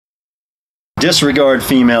Disregard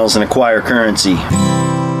females and acquire currency.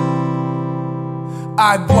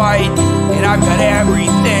 I'm white, and I've got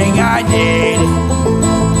everything I need.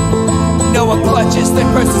 No one clutches their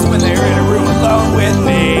purses when they're in a room alone with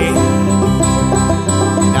me.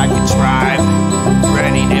 And I can drive for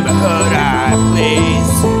any neighborhood I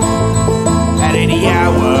please at any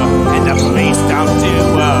hour, and the police don't do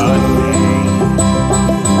a thing.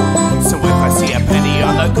 So if I see a penny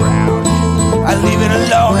on the ground, I leave it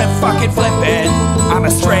alone and fucking flip it. I'm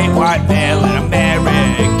a straight white male in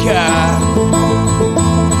America.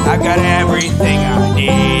 I've got everything I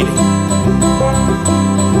need.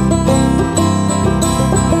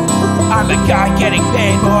 I'm a guy getting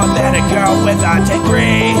paid more than a girl with a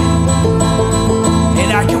degree.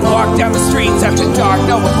 And I can walk down the streets after dark,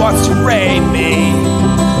 no one wants to rape me.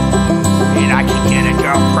 And I can get a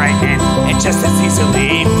girl pregnant and just as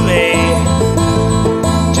easily flee.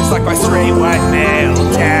 Just like my straight white male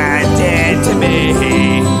dad did to me.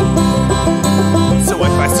 So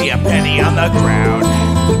if I see a penny on the ground,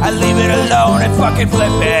 I leave it alone and fucking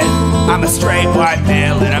flip it. I'm a straight white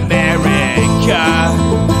male in America.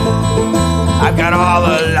 I've got all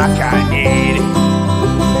the luck I need.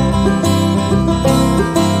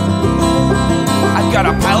 I've got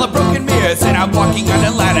a pile of broken mirrors and I'm walking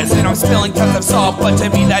under ladders and I'm spilling tons of salt, but to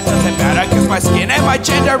me that doesn't matter, cause my skin and my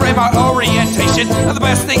gender and my orientation are the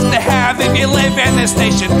best things to have if you live in this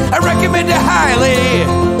nation. I recommend it highly.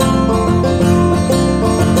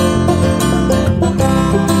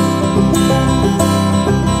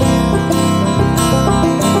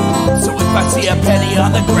 If I see a penny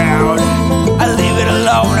on the ground, I leave it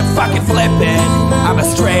alone and fucking flip it. I'm a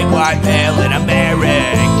straight white male in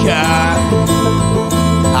America.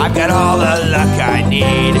 I've got all the luck I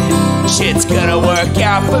need. Shit's gonna work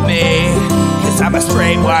out for me, cause I'm a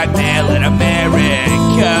straight white male in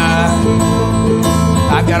America.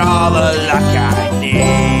 I've got all the luck I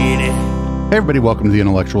need. Hey everybody, welcome to the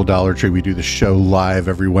Intellectual Dollar Tree. We do the show live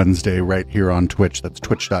every Wednesday right here on Twitch. That's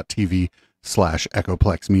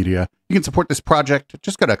twitch.tv/Echoplex Media. You can support this project.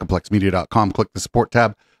 Just go to echoplexmedia.com, click the support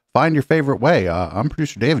tab, find your favorite way. I'm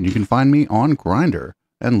producer Dave, and you can find me on Grindr.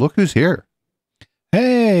 And look who's here.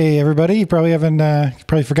 Hey everybody, you probably haven't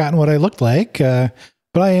forgotten what I looked like, but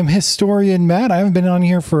I am Historian Matt. I haven't been on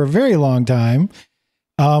here for a very long time.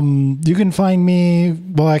 You can find me,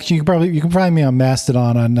 well actually you can find me on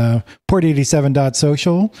Mastodon on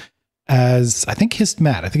port87.social as I think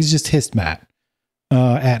Histmat. I think it's just Histmat,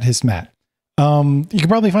 at Histmat. You can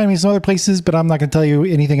probably find me some other places, but I'm not going to tell you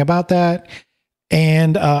anything about that.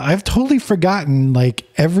 And I've totally forgotten like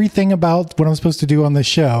everything about what I'm supposed to do on the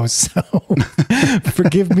show. So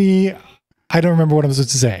forgive me. I don't remember what I'm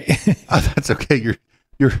supposed to say. That's okay.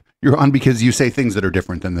 You're on because you say things that are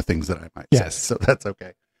different than the things that I might say. Yes. So that's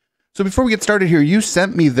okay. So before we get started here, you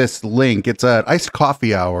sent me this link. It's an iced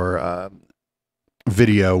coffee hour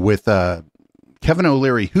video with Kevin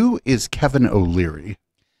O'Leary. Who is Kevin O'Leary?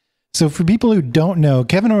 So for people who don't know,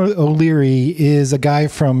 Kevin O'Leary is a guy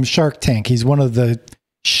from Shark Tank. He's one of the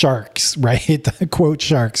sharks, right? The quote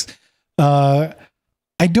sharks. I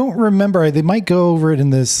don't remember. They might go over it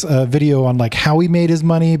in this video on like how he made his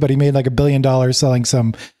money, but he made like $1 billion selling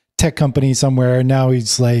some tech company somewhere. And now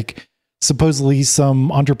he's like supposedly some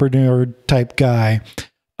entrepreneur type guy.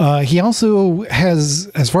 He also has,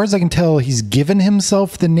 as far as I can tell, he's given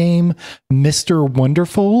himself the name Mr.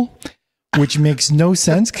 Wonderful, which makes no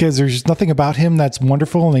sense because there's nothing about him that's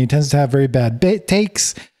wonderful, and he tends to have very bad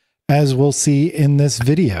takes, as we'll see in this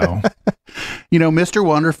video. You know, Mr.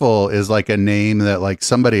 Wonderful is like a name that like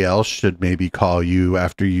somebody else should maybe call you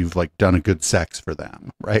after you've like done a good sex for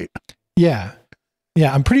them, right? Yeah.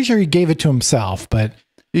 Yeah, I'm pretty sure he gave it to himself, but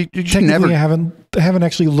you technically I haven't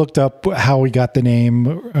actually looked up how he got the name,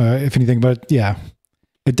 if anything, but yeah,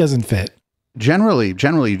 it doesn't fit. Generally,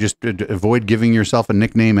 you just avoid giving yourself a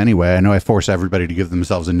nickname anyway. I know I force everybody to give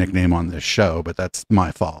themselves a nickname on this show, but that's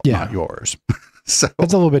my fault, not yours. So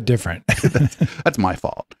that's a little bit different. that's my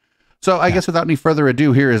fault. So I guess without any further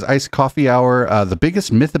ado, here is Iced Coffee Hour, the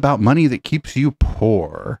biggest myth about money that keeps you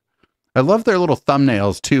poor. I love their little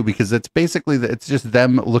thumbnails too, because it's basically, it's just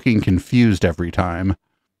them looking confused every time.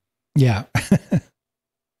 Yeah.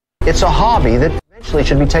 It's a hobby that eventually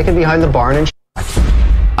should be taken behind the barn and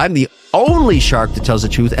I'm the only shark that tells the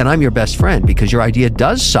truth, and I'm your best friend because your idea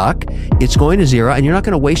does suck. It's going to zero, and you're not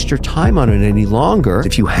going to waste your time on it any longer.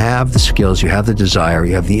 If you have the skills, you have the desire,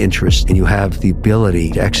 you have the interest, and you have the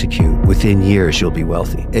ability to execute, within years you'll be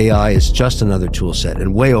wealthy. AI is just another tool set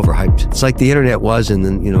and way overhyped. It's like the internet was in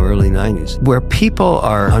the early 90s. Where people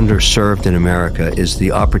are underserved in America is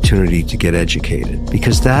the opportunity to get educated,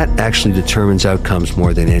 because that actually determines outcomes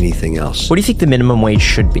more than anything else. What do you think the minimum wage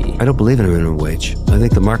should be? I don't believe in a minimum wage. I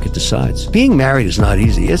think the market decides. Being married is not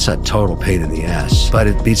easy. It's a total pain in the ass, but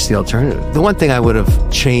it beats the alternative. The one thing I would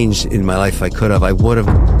have changed in my life, if I could have, I would have.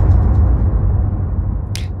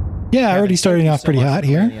 Yeah, already starting off pretty hot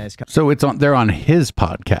here. So they're on his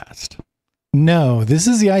podcast. No, this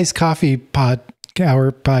is the Iced Coffee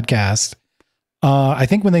Hour podcast. I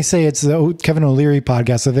think when they say it's the Kevin O'Leary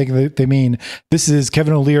podcast, I think they mean this is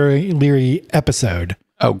Kevin O'Leary episode.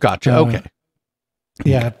 Oh, gotcha. Okay.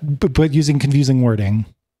 Yeah, but using confusing wording.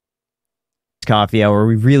 Coffee Hour,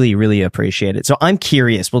 we really, really appreciate it. So I'm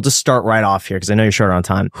curious, we'll just start right off here because I know you're short on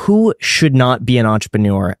time. Who should not be an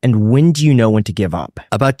entrepreneur, and when do you know when to give up?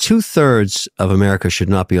 About 2/3 of America should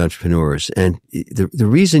not be entrepreneurs. And the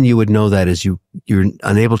reason you would know that is you're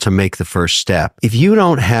unable to make the first step. If you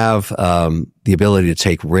don't have the ability to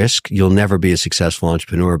take risk, you'll never be a successful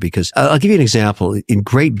entrepreneur. Because I'll give you an example. In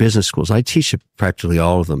great business schools, I teach practically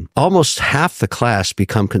all of them. Almost half the class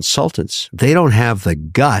become consultants. They don't have the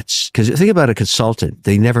guts. Because think about a consultant.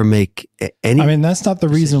 They never make any. I mean, that's not the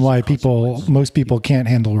reason why most people can't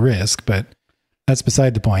handle risk, but that's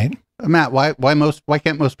beside the point. Matt, why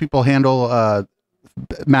can't most people handle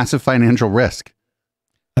massive financial risk?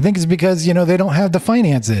 I think it's because, they don't have the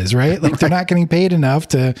finances, right? Like they're not getting paid enough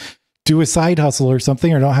to do a side hustle or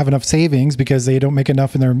something, or don't have enough savings because they don't make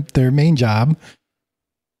enough in their main job.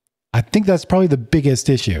 I think that's probably the biggest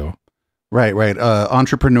issue. Right.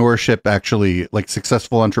 Entrepreneurship, actually, like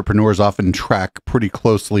successful entrepreneurs often track pretty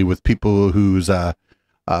closely with people whose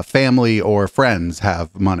family or friends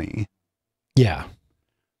have money. Yeah.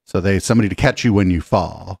 So somebody to catch you when you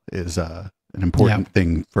fall is an important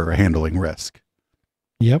thing for handling risk.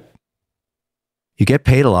 Yep. You get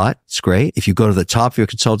paid a lot. It's great. If you go to the top of your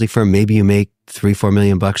consulting firm, maybe you make $3-4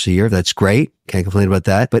 million a year. That's great. Can't complain about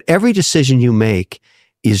that. But every decision you make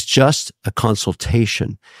is just a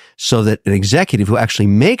consultation, so that an executive who actually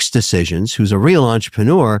makes decisions, who's a real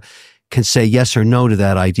entrepreneur, can say yes or no to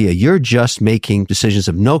that idea. You're just making decisions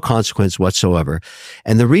of no consequence whatsoever.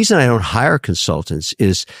 And the reason I don't hire consultants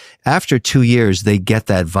is after 2 years, they get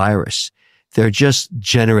that virus. They're just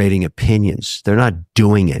generating opinions. They're not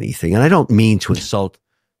doing anything. And I don't mean to insult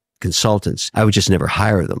consultants. I would just never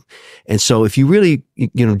hire them. And so if you really,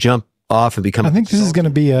 jump off and become, I think this is going to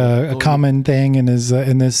be a common thing in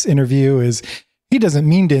this interview is he doesn't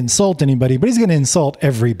mean to insult anybody, but he's going to insult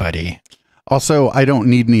everybody. Also, I don't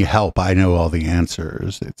need any help. I know all the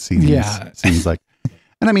answers. It seems like,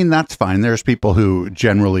 and I mean, that's fine. There's people who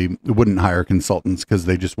generally wouldn't hire consultants because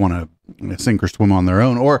they just want to sink or swim on their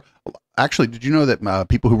own. Or actually, did you know that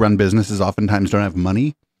people who run businesses oftentimes don't have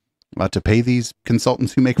money to pay these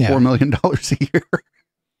consultants who make $4 million a year?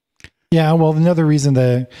 Yeah. Well, another reason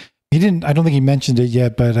that I don't think he mentioned it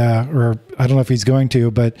yet, but, or I don't know if he's going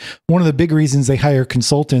to, but one of the big reasons they hire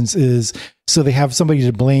consultants is so they have somebody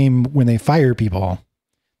to blame when they fire people.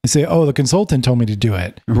 They say, oh, the consultant told me to do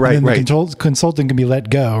it. Right. And then the consultant can be let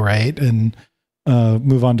go. Right. And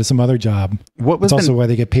move on to some other job. That's also why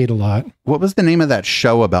they get paid a lot. What was the name of that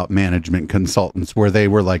show about management consultants where they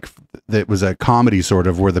were like, it was a comedy sort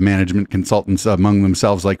of where the management consultants among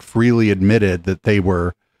themselves like freely admitted that they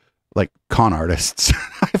were like con artists.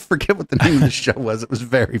 I forget what the name of the show was. It was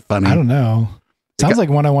very funny. I don't know. Sounds like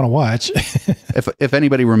one I want to watch. If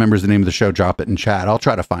anybody remembers the name of the show, drop it in chat. I'll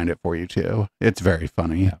try to find it for you too. It's very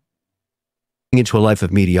funny. Yeah. Into a life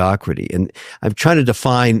of mediocrity. And I'm trying to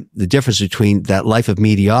define the difference between that life of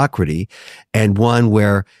mediocrity and one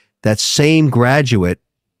where that same graduate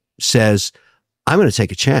says, I'm going to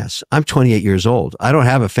take a chance. I'm 28 years old. I don't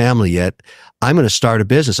have a family yet. I'm going to start a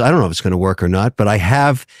business. I don't know if it's going to work or not, but I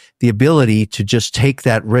have the ability to just take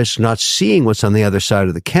that risk, not seeing what's on the other side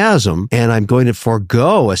of the chasm. And I'm going to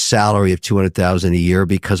forego a salary of $200,000 a year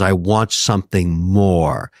because I want something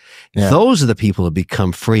more. Yeah. Those are the people who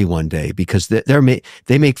become free one day because they make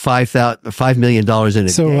 $5 million in a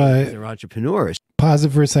day. They're entrepreneurs. Pause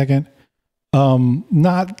it for a second.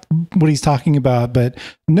 Not what he's talking about, but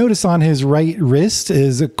notice on his right wrist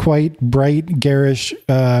is a quite bright, garish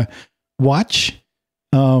watch,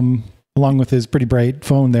 along with his pretty bright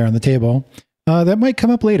phone there on the table. That might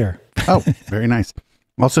come up later. Oh, very nice.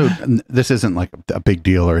 Also, this isn't like a big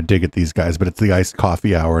deal or a dig at these guys, but it's the Iced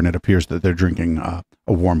Coffee Hour, and it appears that they're drinking a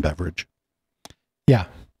warm beverage. Yeah.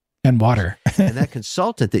 And water. And that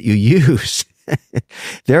consultant that you use,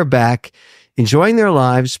 they're back enjoying their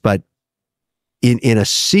lives, but in a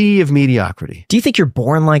sea of mediocrity. Do you think you're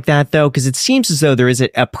born like that, though? Because it seems as though there is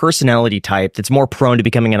a personality type that's more prone to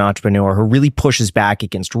becoming an entrepreneur who really pushes back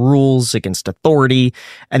against rules, against authority,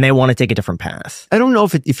 and they want to take a different path. I don't know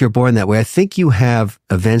if you're born that way. I think you have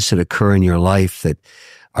events that occur in your life that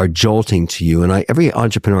are jolting to you. And every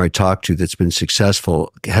entrepreneur I talk to that's been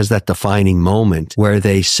successful has that defining moment where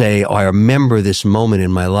they say, oh, I remember this moment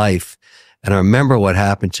in my life, and I remember what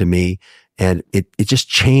happened to me. And it just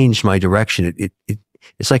changed my direction.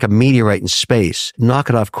 It's like a meteorite in space. Knock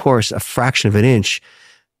it off course a fraction of an inch.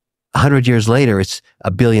 100 years later, it's a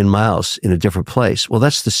billion miles in a different place. Well,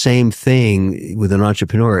 that's the same thing with an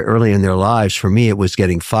entrepreneur. Early in their lives, for me, it was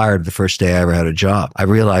getting fired the first day I ever had a job. I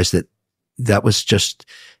realized that was just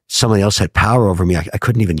somebody else had power over me. I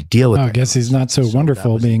couldn't even deal with it. I guess he's not so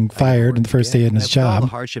wonderful being fired in the first day in his All the job.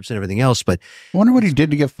 hardships and everything else, but I wonder what he did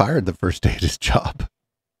to get fired the first day at his job.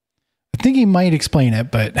 I think he might explain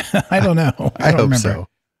it, but I don't know. I don't remember. So.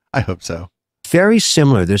 I hope so. very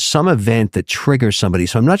similar. There's some event that triggers somebody.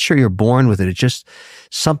 So I'm not sure you're born with it. It's just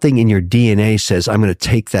something in your DNA says, I'm going to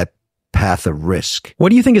take that path of risk. What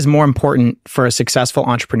do you think is more important for a successful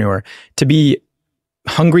entrepreneur? To be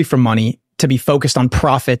hungry for money, to be focused on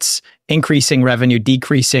profits, increasing revenue,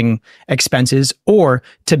 decreasing expenses, or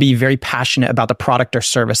to be very passionate about the product or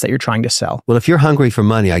service that you're trying to sell? Well, if you're hungry for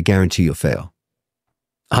money, I guarantee you'll fail.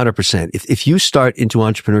 100%. If you start into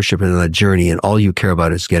entrepreneurship and on a journey and all you care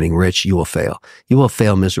about is getting rich, you will fail. You will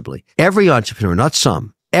fail miserably. Every entrepreneur, not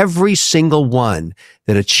some, every single one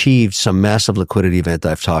that achieved some massive liquidity event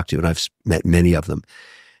that I've talked to, and I've met many of them,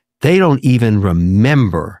 they don't even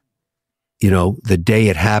remember, the day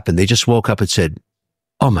it happened. They just woke up and said,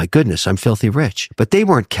 oh my goodness, I'm filthy rich. But they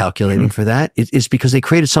weren't calculating for that. It's because they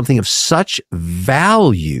created something of such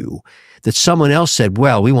value that someone else said,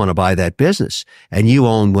 well, we want to buy that business, and you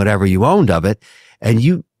own whatever you owned of it.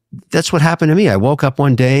 And that's what happened to me. I woke up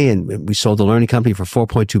one day and we sold the learning company for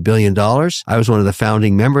 $4.2 billion. I was one of the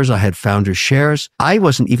founding members. I had founder shares. I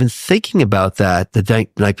wasn't even thinking about that the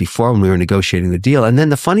night before when we were negotiating the deal. And then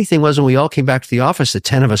the funny thing was, when we all came back to the office, the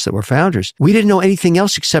 10 of us that were founders, we didn't know anything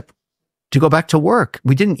else except to go back to work.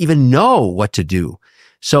 We didn't even know what to do.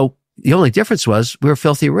 So the only difference was we were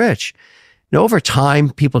filthy rich. Now, over time,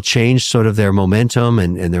 people change sort of their momentum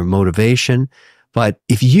and their motivation. But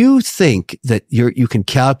if you think that you can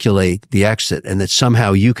calculate the exit and that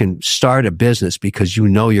somehow you can start a business because you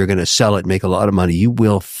know you're going to sell it and make a lot of money, you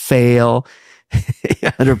will fail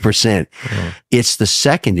 100%. It's the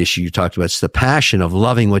second issue you talked about. It's the passion of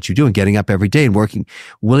loving what you do and getting up every day and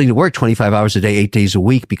willing to work 25 hours a day, 8 days a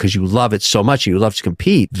week because you love it so much and you love to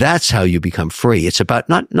compete. That's how you become free. It's about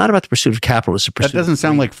not about the pursuit of capital. It's the pursuit. That doesn't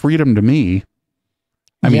sound like freedom to me.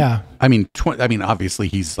 I mean, obviously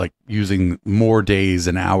he's like using more days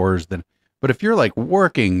and hours but if you're like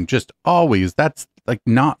working just always, that's like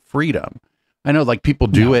not freedom. I know like people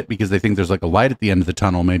do it because they think there's like a light at the end of the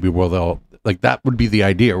tunnel, maybe where they'll like, that would be the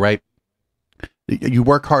idea, right? You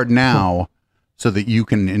work hard now so that you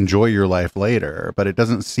can enjoy your life later, but it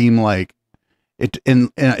doesn't seem like it,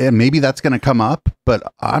 and maybe that's going to come up,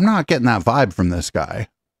 but I'm not getting that vibe from this guy.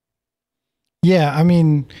 Yeah. I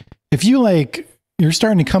mean, if you're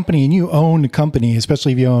starting a company and you own a company,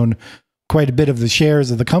 especially if you own quite a bit of the shares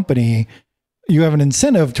of the company, you have an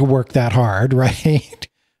incentive to work that hard, right?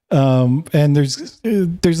 And there's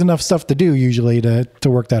enough stuff to do usually to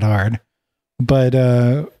work that hard. But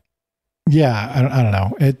yeah, I don't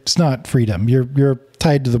know. It's not freedom. You're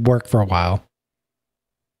tied to the work for a while.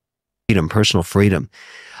 Freedom, personal freedom.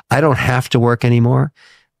 I don't have to work anymore.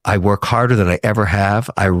 I work harder than I ever have.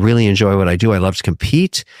 I really enjoy what I do. I love to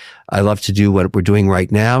compete. I love to do what we're doing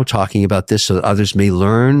right now, talking about this so that others may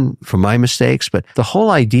learn from my mistakes. But the whole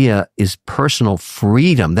idea is personal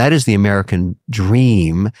freedom. That is the American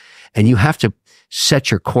dream. And you have to set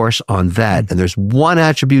your course on that. And there's one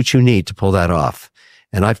attribute you need to pull that off.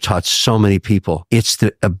 And I've taught so many people. It's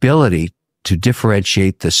the ability to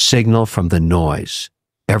differentiate the signal from the noise.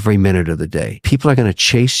 Every minute of the day. People are going to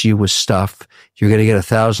chase you with stuff. You're going to get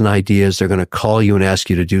 1,000 ideas. They're going to call you and ask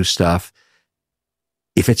you to do stuff.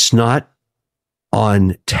 If it's not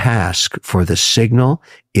on task for the signal,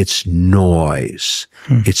 it's noise.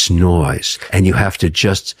 It's noise. And you have to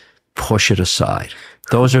just push it aside.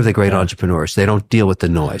 Those are the great entrepreneurs. They don't deal with the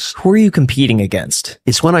noise. Who are you competing against?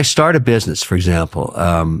 It's when I start a business, for example,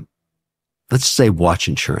 let's say watch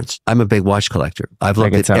insurance. I'm a big watch collector. I've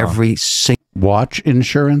looked at every single watch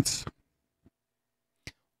insurance.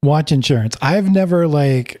 Watch insurance. I've never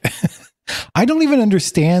I don't even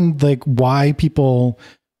understand why people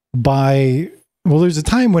buy Well, there's a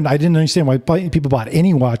time when I didn't understand why people bought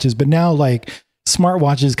any watches, but now like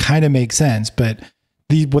smartwatches kind of make sense. But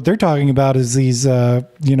what they're talking about is these,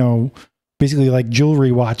 basically like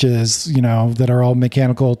jewelry watches, that are all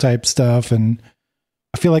mechanical type stuff. And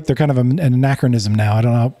I feel like they're kind of an anachronism now. I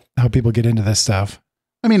don't know how people get into this stuff.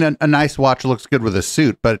 I mean, a nice watch looks good with a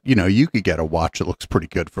suit, but you could get a watch that looks pretty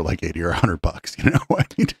good for like 80 or $100. I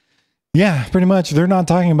mean, yeah, pretty much. They're not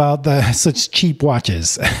talking about such cheap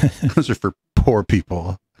watches. those are for poor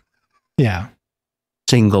people. Yeah.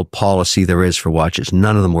 Single policy there is for watches.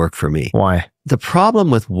 None of them work for me. Why? The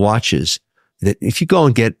problem with watches, that if you go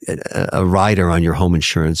and get a rider on your home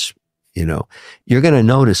insurance, you're going to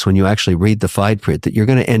notice when you actually read the fine print that you're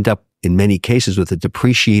going to end up in many cases with a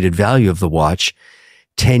depreciated value of the watch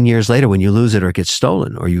 10 years later when you lose it or it gets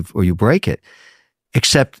stolen or you break it.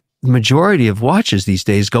 Except the majority of watches these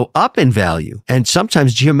days go up in value and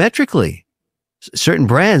sometimes geometrically. Certain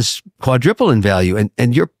brands quadruple in value,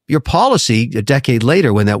 and your policy a decade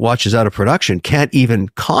later when that watch is out of production can't even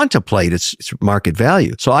contemplate its market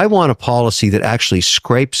value. So I want a policy that actually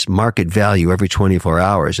scrapes market value every 24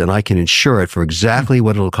 hours, and I can insure it for exactly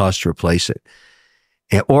what it'll cost to replace it.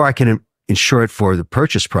 Or I can insure it for the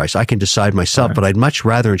purchase price. I can decide myself, but I'd much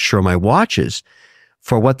rather insure my watches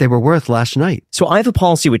for what they were worth last night. So I have a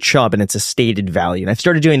policy with Chubb, and it's a stated value. And I've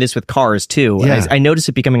started doing this with cars too. Yeah. And I notice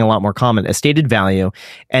it becoming a lot more common, a stated value.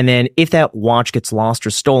 And then if that watch gets lost or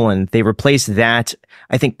stolen, they replace that,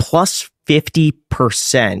 I think, plus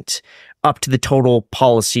 50% up to the total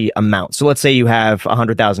policy amount. So let's say you have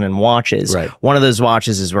 100,000 in watches. Right. One of those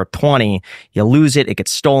watches is worth 20. You lose it, it gets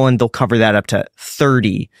stolen. They'll cover that up to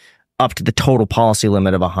 30, up to the total policy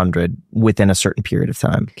limit of 100 within a certain period of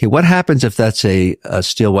time. Okay, what happens if that's a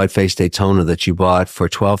steel white-faced Daytona that you bought for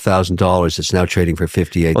 $12,000 that's now trading for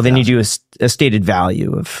 $58,000? Well, then you do a stated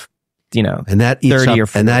value of, and that eats 30 up, or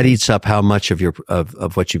 40. and that eats up how much of your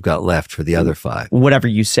of what you've got left for the other 5. Whatever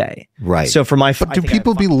you say. Right. So for my, But do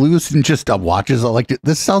people be losing just watches?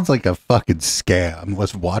 This sounds like a fucking scam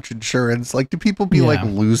with watch insurance. Like, do people be like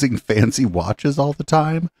losing fancy watches all the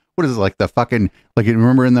time? What is it, like the fucking, like, you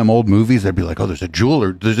remember in them old movies, they'd be like, oh, there's a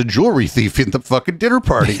jewelry thief in the fucking dinner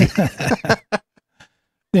party.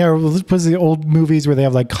 Yeah, was the old movies where they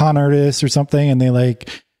have like con artists or something, and they like,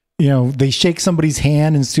 they shake somebody's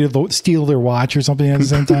hand and steal their watch or something at the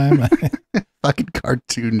same time. Fucking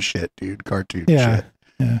cartoon shit, dude. Cartoon Yeah. shit.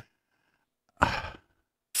 Yeah.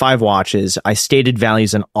 5 watches. I stated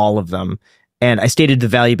values in all of them. And I stated the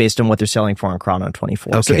value based on what they're selling for on Chrono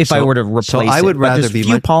 24. Okay, so if I were to replace I would it, rather there's be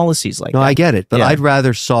few policies like No, that. I get it, but Yeah. I'd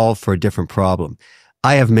rather solve for a different problem.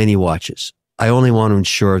 I have many watches. I only want to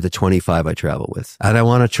insure the 25 I travel with. And I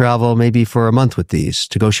want to travel maybe for a month with these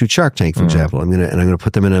to go shoot Shark Tank, for example. I'm going to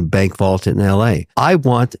put them in a bank vault in LA. I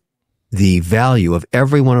want the value of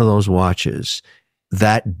every one of those watches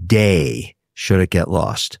that day should it get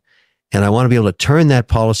lost. And I want to be able to turn that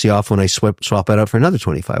policy off when I swap it out for another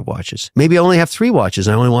 25 watches. Maybe I only have 3 watches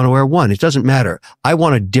and I only want to wear 1. It doesn't matter. I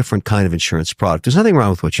want a different kind of insurance product. There's nothing wrong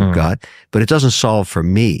with what you've got, but it doesn't solve for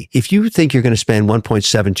me. If you think you're going to spend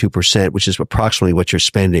 1.72%, which is approximately what you're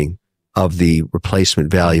spending of the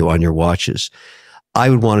replacement value on your watches, I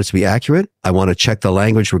would want it to be accurate. I want to check the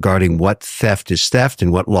language regarding what theft is theft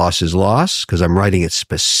and what loss is loss, because I'm writing it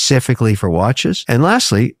specifically for watches. And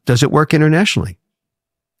lastly, does it work internationally?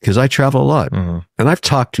 Because I travel a lot. And I've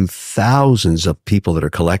talked to thousands of people that are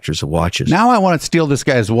collectors of watches. Now I want to steal this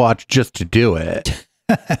guy's watch just to do it.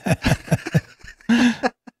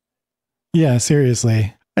 Yeah,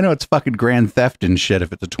 seriously. I know it's fucking grand theft and shit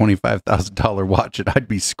if it's a $25,000 watch and I'd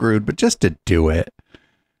be screwed, but just to do it.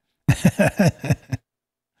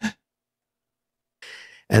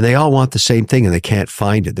 And they all want the same thing and they can't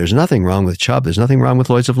find it. There's nothing wrong with Chubb. There's nothing wrong with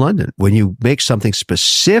Lloyd's of London. When you make something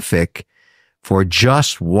specific for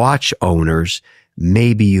just watch owners,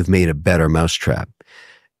 maybe you've made a better mousetrap.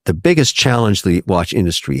 The biggest challenge the watch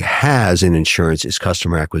industry has in insurance is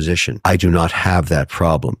customer acquisition. I do not have that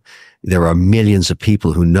problem. There are millions of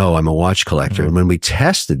people who know I'm a watch collector. And when we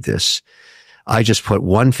tested this, I just put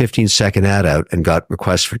one 15-second ad out and got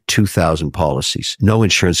requests for 2,000 policies. No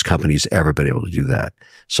insurance company's ever been able to do that.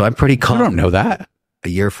 So I'm pretty I confident. don't know that. A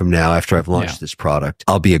year from now, after I've launched this product,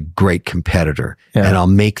 I'll be a great competitor and I'll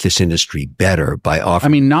make this industry better by offering.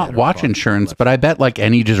 I mean, not better watch product. insurance, but I bet like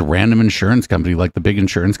any just random insurance company, like the big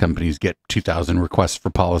insurance companies get 2,000 requests for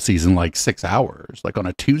policies in like 6 hours, like on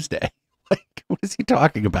a Tuesday. Like, what is he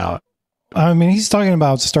talking about? I mean, he's talking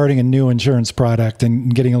about starting a new insurance product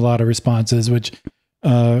and getting a lot of responses, which,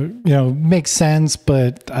 makes sense,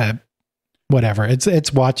 but whatever.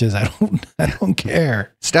 It's watches. I don't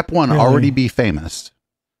care. Step 1, Really? already be famous.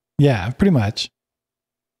 Yeah, pretty much.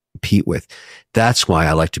 compete with. That's why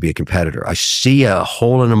I like to be a competitor. I see a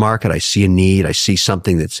hole in the market. I see a need. I see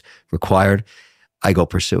something that's required. I go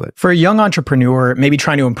pursue it. For a young entrepreneur, maybe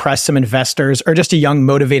trying to impress some investors or just a young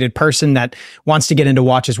motivated person that wants to get into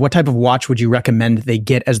watches, what type of watch would you recommend they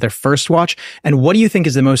get as their first watch? And what do you think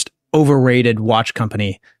is the most overrated watch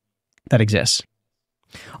company that exists?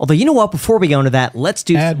 Although, you know what? Before we go into that, let's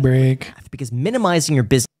do Ad break. because minimizing your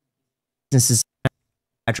business's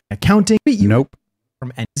accounting Nope.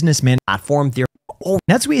 from a businessman platform.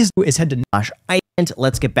 That's what is head to Nosh. And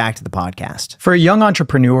let's get back to the podcast. For a young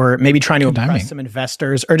entrepreneur, maybe trying to Good timing. impress some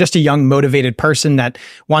investors or just a young motivated person that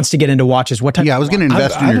wants to get into watches, what type Yeah, I of was going to watch?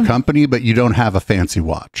 invest in your company, but you don't have a fancy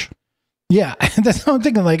watch. Yeah, that's what I'm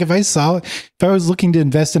thinking. Like if I was looking to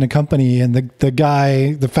invest in a company and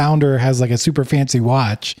the founder has like a super fancy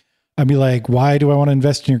watch, I'd be like, why do I want to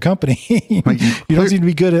invest in your company? You don't seem to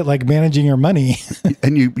be good at like managing your money.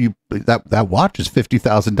 And that watch is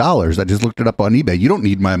 $50,000. I just looked it up on eBay. You don't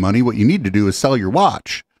need my money. What you need to do is sell your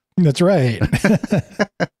watch. That's right.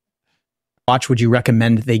 Watch would you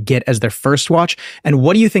recommend they get as their first watch? And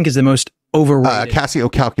what do you think is the most overrated Casio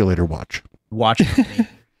calculator watch. watch company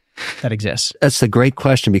that exists? That's a great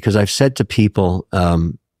question because I've said to people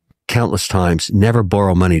countless times, never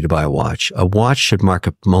borrow money to buy a watch. A watch should mark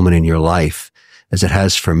a moment in your life as it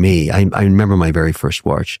has for me. I remember my very first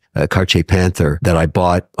watch, a Cartier Panther that I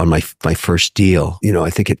bought on my first deal. You know, I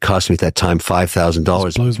think it cost me at that time $5,000.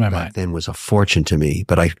 This blows my Back mind. then was a fortune to me,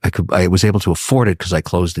 but I was able to afford it because I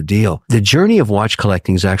closed the deal. The journey of watch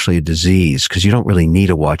collecting is actually a disease because you don't really need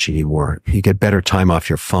a watch anymore. You get better time off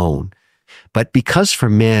your phone. But because for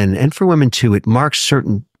men and for women too, it marks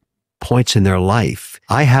certain points in their life.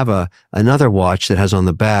 I have another watch that has on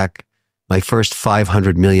the back my first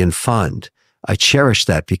 500 million fund. I cherish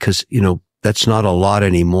that because, you know, that's not a lot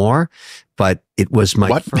anymore, but it was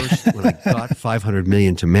my first when I got 500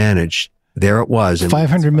 million to manage. There it was. And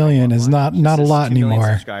 500 million is not a lot 2 million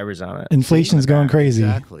anymore. subscribers on it. Inflation's going crazy.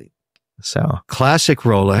 Exactly. So Classic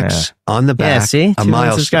Rolex on the back. yeah, see, 2 a million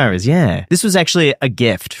milestone. subscribers. Yeah, this was actually a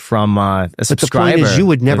gift from a But the subscriber. point is, you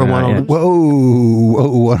would never want to.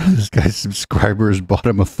 Whoa, one of this guy's subscribers bought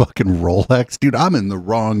him a fucking Rolex. Dude, I'm in the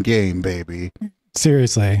wrong game, baby.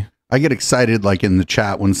 Seriously. I get excited like in the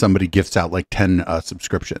chat when somebody gifts out like 10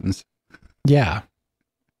 subscriptions. Yeah.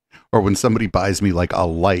 Or when somebody buys me like a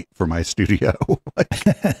light for my studio.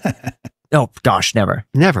 Oh gosh, never.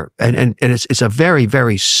 Never. And it's a very,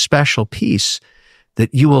 very special piece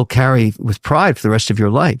that you will carry with pride for the rest of your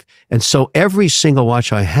life. And so every single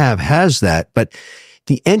watch I have has that. But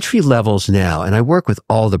the entry levels now, and I work with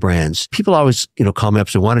all the brands, people always, you know, call me up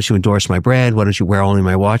and say, why don't you endorse my brand? Why don't you wear only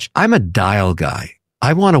my watch? I'm a dial guy.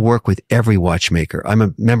 I want to work with every watchmaker. I'm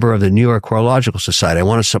a member of the New York Horological Society. I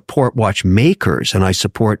want to support watchmakers, and I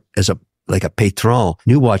support as a patron,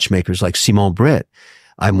 new watchmakers like Simon Britt.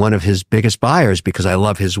 I'm one of his biggest buyers because I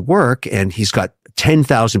love his work, and he's got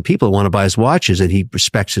 10,000 people who want to buy his watches, and he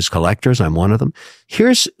respects his collectors. I'm one of them.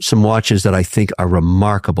 Here's some watches that I think are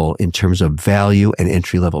remarkable in terms of value and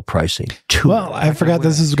entry-level pricing. Well, I forgot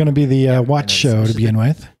this is going to be the watch show to begin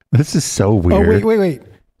with. This is so weird. Oh, wait.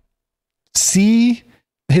 See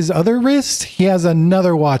his other wrist? He has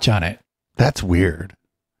another watch on it. That's weird.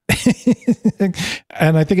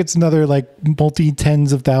 And I think it's another like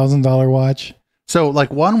multi-tens of $1,000 watch. So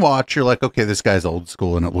like one watch, you're like, okay, this guy's old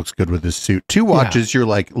school and it looks good with his suit. Two watches, you're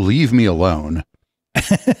like, leave me alone.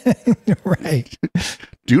 Right.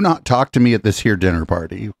 Do not talk to me at this here dinner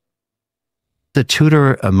party. The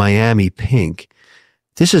Tudor Miami Pink.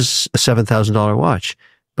 This is a $7,000 watch,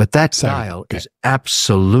 but that dial is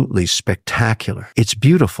absolutely spectacular. It's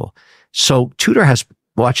beautiful. So Tudor has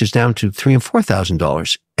watches down to $3,000 and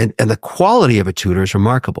 $4,000, and the quality of a Tudor is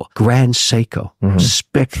remarkable. Grand Seiko,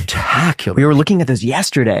 spectacular. We were looking at this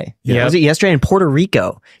yesterday. Yeah. Was it yesterday in Puerto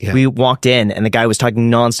Rico? Yeah. We walked in and the guy was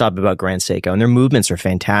talking nonstop about Grand Seiko, and their movements are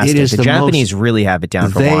fantastic. It is the the Japanese really have it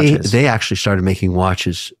down for watches. They actually started making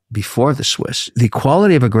watches before the Swiss. The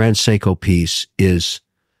quality of a Grand Seiko piece is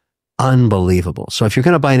unbelievable. So if you're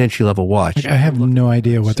going to buy an entry-level watch, I have no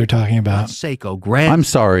idea what they're talking about. Seiko Grand. I'm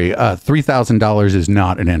sorry, $3,000 is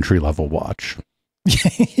not an entry-level watch.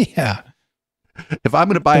 Yeah. If I'm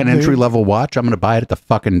going to buy an entry-level watch, I'm going to buy it at the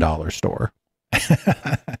fucking dollar store.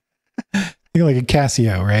 You're like a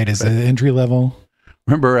Casio, right? Is it entry level?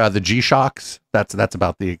 Remember the G-Shocks? That's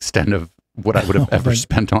about the extent of what I would have ever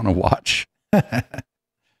spent on a watch.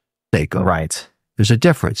 Seiko. Right. There's a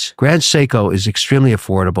difference. Grand Seiko is extremely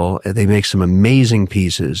affordable. They make some amazing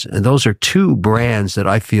pieces. And those are two brands that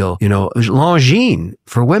I feel, Longines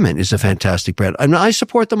for women is a fantastic brand. I mean, I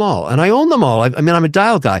support them all and I own them all. I'm a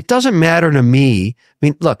dial guy. It doesn't matter to me. I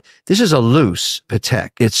mean, look, this is a loose Patek.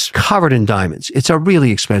 It's covered in diamonds. It's a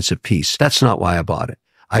really expensive piece. That's not why I bought it.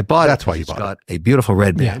 I bought That's it. why you It's bought got a beautiful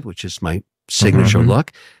red band, Yeah. which is my signature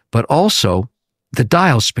look, but also the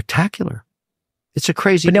dial's spectacular. It's a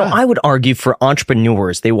crazy But no, dial. I would argue for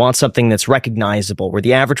entrepreneurs, they want something that's recognizable, where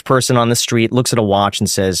the average person on the street looks at a watch and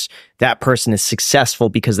says, that person is successful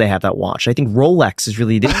because they have that watch. I think Rolex is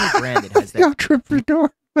really the only brand that has that.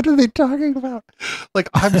 Entrepreneur. What are they talking about? Like,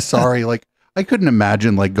 I'm sorry. Like, I couldn't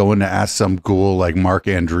imagine like going to ask some ghoul like Mark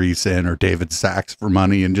Andreessen or David Sachs for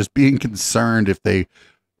money and just being concerned if they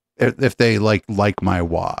like my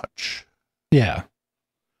watch. Yeah.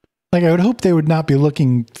 Like, I would hope they would not be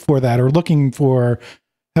looking for that or looking for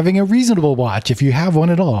having a reasonable watch if you have one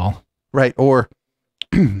at all. Right. Or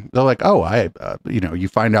they're like, oh, you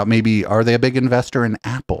find out maybe, are they a big investor in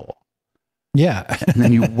Apple? Yeah. And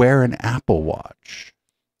then you wear an Apple watch.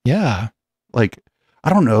 Yeah. Like, I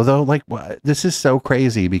don't know though. Like, this is so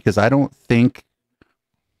crazy because I don't think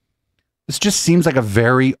this just seems like a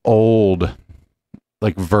very old,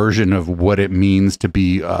 like, version of what it means to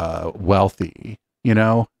be wealthy,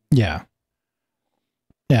 Yeah.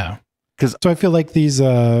 Yeah. 'Cause- so I feel like these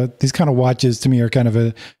kind of watches to me are kind of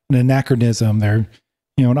an anachronism. They're,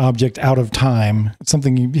 an object out of time. It's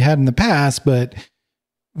something you had in the past, but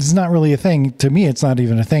it's not really a thing. To me, it's not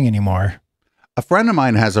even a thing anymore. A friend of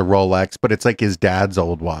mine has a Rolex, but it's like his dad's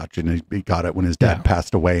old watch, and he got it when his dad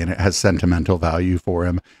passed away, and it has sentimental value for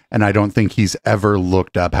him. And I don't think he's ever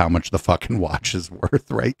looked up how much the fucking watch is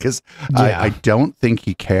worth, right? Because I don't think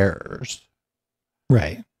he cares.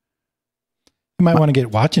 Right. You might want to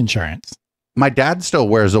get watch insurance. My dad still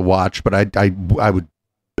wears a watch, but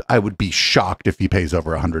I would be shocked if he pays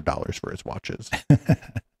over $100 for his watches.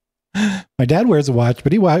 My dad wears a watch,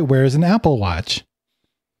 but he wears an Apple Watch.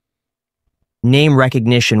 Name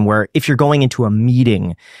recognition, where if you're going into a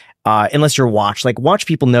meeting, unless you're watch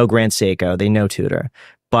people know Grand Seiko, they know Tudor,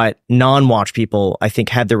 but non-watch people, I think,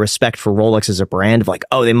 have the respect for Rolex as a brand of like,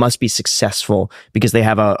 oh, they must be successful because they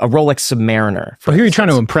have a Rolex Submariner. But who you're trying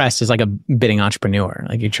to impress is like a bidding entrepreneur.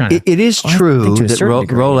 Like, you're trying to. It is I true think to a that certain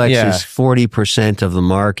degree. Rolex Yeah. is 40% of the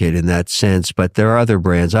market in that sense, but there are other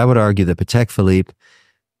brands. I would argue that Patek Philippe,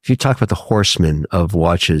 if you talk about the horsemen of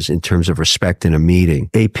watches in terms of respect in a meeting,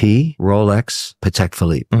 AP, Rolex, Patek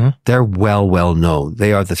Philippe, they're well known.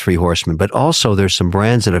 They are the three horsemen. But also there's some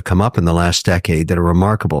brands that have come up in the last decade that are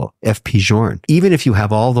remarkable. FP Journe. Even if you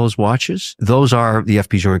have all those watches, those are the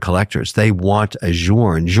FP Journe collectors. They want a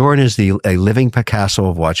Journe. Journe is a living Picasso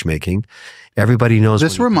of watchmaking. Everybody knows.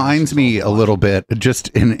 This reminds me a little bit, just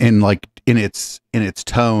in its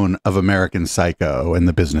tone, of American Psycho and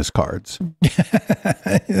the business cards.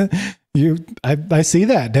 I see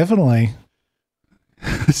that, definitely.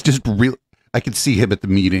 It's just real. I could see him at the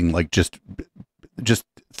meeting, like just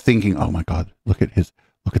thinking, "Oh my God, look at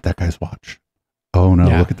that guy's watch. Oh no,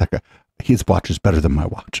 look at that guy. His watch is better than my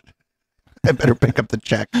watch. I better pick up the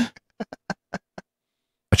check."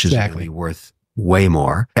 Which is really worth way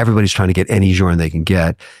more. Everybody's trying to get any Journe they can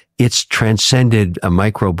get. It's transcended a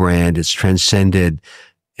micro brand. It's transcended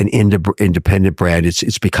an independent brand.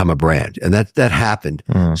 It's become a brand, and that happened.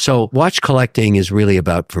 So watch collecting is really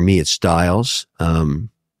about, for me, it's styles.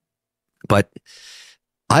 But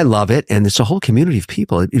I love it, and it's a whole community of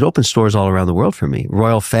people. It opens stores all around the world for me.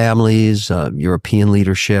 Royal families, European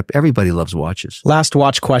leadership. Everybody loves watches. Last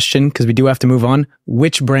watch question, because we do have to move on.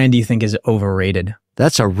 Which brand do you think is overrated?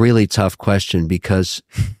 That's a really tough question because.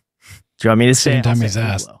 Do you want me to say? Same time he's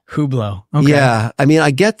asked. Hublot. Okay. Yeah, I mean,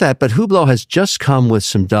 I get that, but Hublot has just come with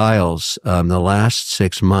some dials the last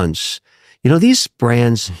 6 months. These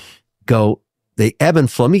brands they ebb and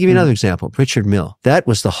flow. Let me give you another example. Richard Mille. That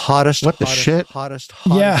was the hottest Yeah.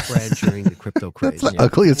 brand during the crypto craze. That's the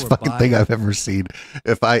ugliest fucking thing I've ever seen.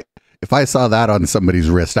 If I saw that on somebody's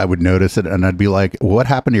wrist, I would notice it, and I'd be like, "What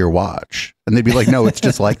happened to your watch?" And they'd be like, "No, it's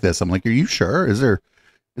just like this." I'm like, "Are you sure? Is there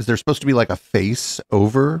supposed to be like a face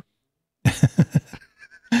over?"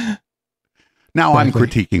 Now I'm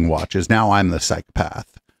critiquing watches. Now I'm the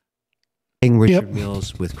psychopath. Richard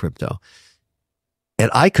Milles with crypto. And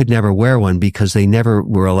I could never wear one because they never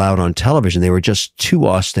were allowed on television. They were just too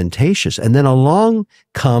ostentatious. And then along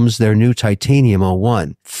comes their new Titanium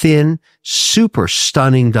 01. Thin, super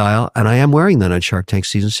stunning dial. And I am wearing that on Shark Tank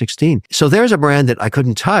season 16. So there's a brand that I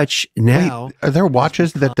couldn't touch. Now, wait, are there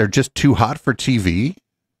watches that they're just too hot for TV?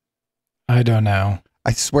 I don't know.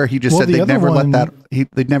 I swear he just said they'd never let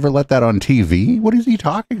that on TV. What is he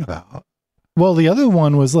talking about? Well, the other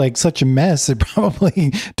one was like such a mess. It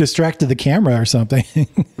probably distracted the camera or something.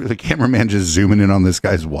 The cameraman just zooming in on this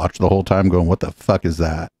guy's watch the whole time going, what the fuck is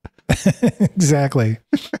that? Exactly.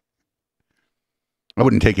 I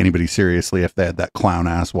wouldn't take anybody seriously if they had that clown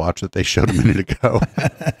ass watch that they showed a minute ago.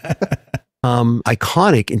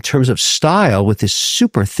 Iconic in terms of style with this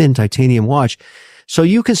super thin titanium watch. So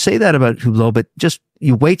you can say that about Hublot, but just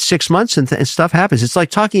you wait 6 months and stuff happens. It's like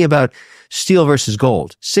talking about steel versus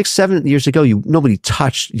gold. 6-7 years ago, nobody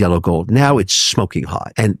touched yellow gold. Now it's smoking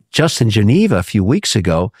hot. And just in Geneva a few weeks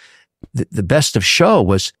ago, the best of show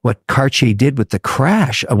was what Cartier did with the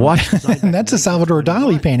Crash. A watch. And that's a Salvador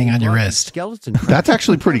Dali painting on your wrist. Skeleton. That's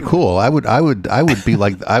actually pretty cool. I would be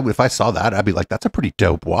like, if I saw that, I'd be like, that's a pretty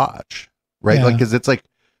dope watch, right? Yeah. Like, because it's like,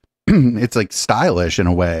 it's like stylish in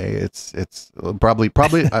a way. It's probably.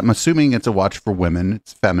 I'm assuming it's a watch for women.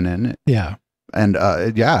 It's feminine. Yeah. And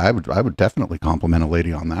yeah, I would definitely compliment a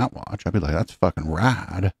lady on that watch. I'd be like, that's fucking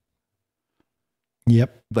rad.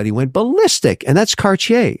 Yep. But he went ballistic, and that's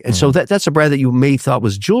Cartier. And so that's a brand that you may thought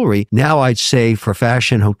was jewelry. Now I'd say for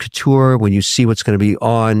fashion, haute couture, when you see what's going to be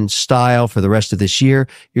on style for the rest of this year,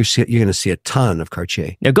 you're going to see a ton of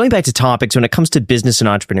Cartier. Now, going back to topics, when it comes to business and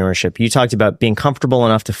entrepreneurship, you talked about being comfortable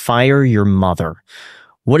enough to fire your mother.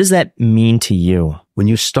 What does that mean to you? When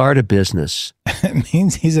you start a business, It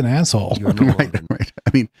means he's an asshole. you're no Right, longer- right.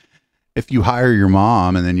 I mean, if you hire your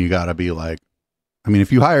mom and then you got to be like, I mean,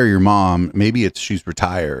 if you hire your mom, maybe she's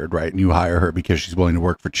retired, right? And you hire her because she's willing to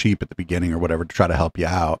work for cheap at the beginning or whatever to try to help you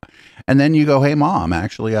out. And then you go, hey, mom,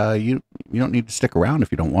 actually, you don't need to stick around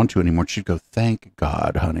if you don't want to anymore. She'd go, thank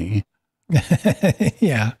God, honey.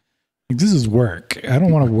 Yeah. This is work. I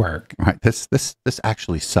don't want to work. Right. This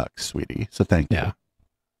actually sucks, sweetie. So thank you. Yeah.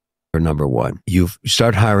 number one. You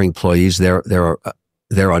start hiring employees, they're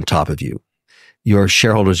on top of you. Your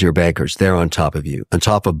shareholders, your bankers, they're on top of you. On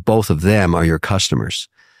top of both of them are your customers.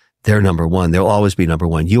 They're number one. They'll always be number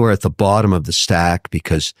one. You are at the bottom of the stack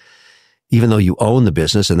because even though you own the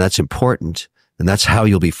business, and that's important, and that's how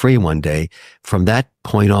you'll be free one day, from that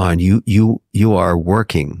point on, you are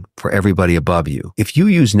working for everybody above you. If you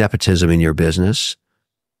use nepotism in your business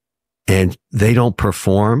and they don't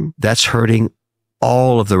perform, that's hurting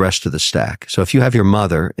all of the rest of the stack. So if you have your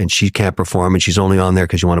mother and she can't perform and she's only on there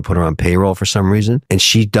because you want to put her on payroll for some reason, and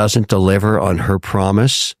she doesn't deliver on her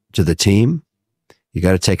promise to the team, you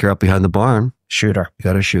got to take her up behind the barn. Shoot her. You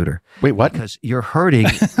got to shoot her. Wait, what? Because you're hurting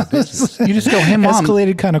the business. You just go, hey, mom.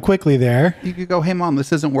 Escalated kind of quickly there. You could go, hey, mom,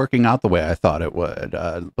 this isn't working out the way I thought it would.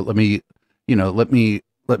 But let me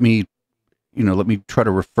try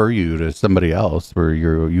to refer you to somebody else where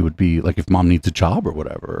you would be like, if mom needs a job or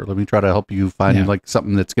whatever, let me try to help you find like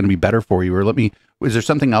something that's going to be better for you. Or is there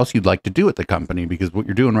something else you'd like to do at the company? Because what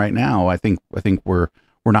you're doing right now, I think we're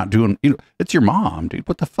not doing, it's your mom, dude.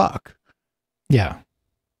 What the fuck? Yeah.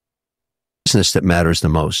 Business that matters the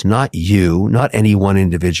most, not you, not any one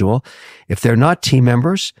individual. If they're not team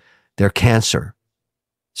members, they're cancer.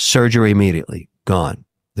 Surgery immediately, gone.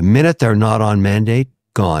 The minute they're not on mandate,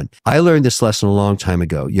 gone. I learned this lesson a long time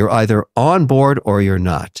ago. You're either on board or you're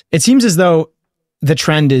not. It seems as though the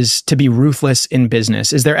trend is to be ruthless in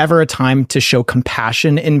business. Is there ever a time to show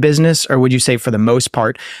compassion in business? Or would you say for the most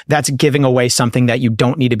part, that's giving away something that you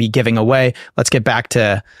don't need to be giving away? Let's get back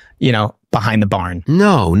to, behind the barn.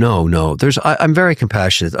 No. I'm very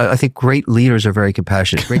compassionate. I think great leaders are very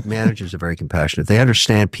compassionate. Great managers are very compassionate. They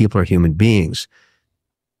understand people are human beings.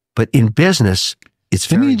 But in business, it's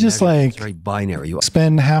Didn't very he just measured. like It's very binary.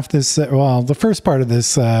 spend half this, the first part of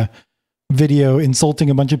this video insulting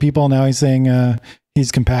a bunch of people. Now he's saying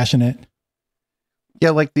he's compassionate.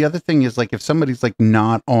 Yeah, like the other thing is like if somebody's like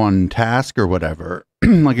not on task or whatever,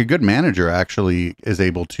 like a good manager actually is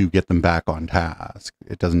able to get them back on task.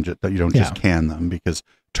 It doesn't just, you don't just can them, because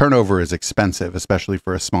turnover is expensive, especially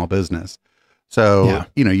for a small business. So,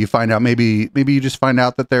 you find out maybe you just find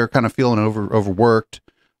out that they're kind of feeling overworked,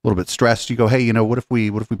 a little bit stressed. You go, hey, what if we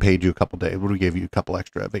paid you a couple days? What if we gave you a couple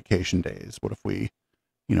extra vacation days? What if we,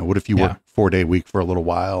 what if you work 4-day week for a little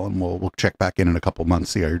while and we'll check back in a couple months,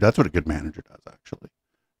 see how that's what a good manager does, actually.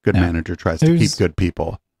 Good manager tries to keep good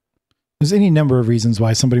people. There's any number of reasons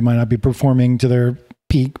why somebody might not be performing to their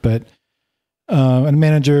peak, but a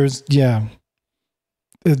manager's, a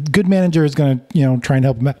good manager is going to, try and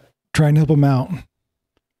help them out.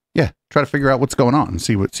 Yeah. Try to figure out what's going on,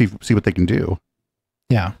 see what they can do.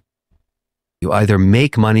 Yeah. You either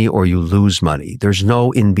make money or you lose money. There's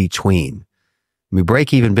no in between. I mean,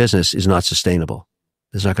 break-even business is not sustainable.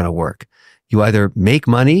 It's not going to work. You either make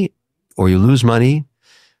money or you lose money.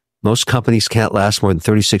 Most companies can't last more than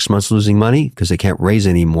 36 months losing money because they can't raise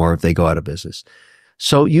any more if they go out of business.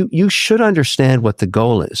 So you should understand what the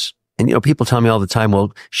goal is. And, people tell me all the time,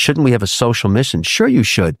 well, shouldn't we have a social mission? Sure, you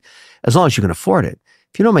should, as long as you can afford it.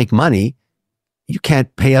 If you don't make money, you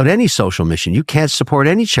can't pay out any social mission. You can't support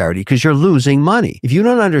any charity because you're losing money. If you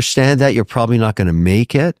don't understand that, you're probably not going to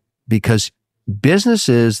make it, because the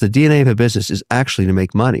DNA of a business is actually to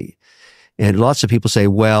make money. And lots of people say,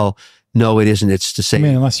 well, no, it isn't. It's to say,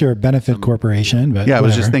 unless you're a benefit corporation, but Yeah, I was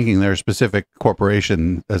whatever. just thinking there's a specific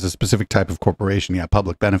corporation, as a specific type of corporation. Yeah,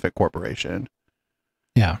 public benefit corporation,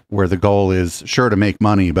 Yeah. where the goal is sure to make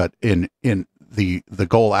money, but in the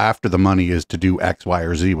goal after the money is to do X, Y,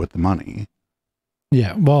 or Z with the money.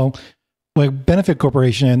 Yeah. Well, like benefit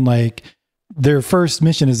corporation, like their first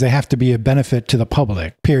mission is they have to be a benefit to the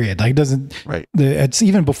public, period. Like it doesn't, Right. It's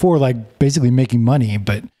even before like basically making money,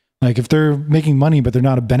 but like if they're making money, but they're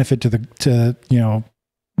not a benefit to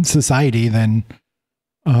society, then,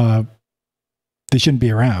 they shouldn't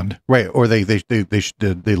be around. Right. Or they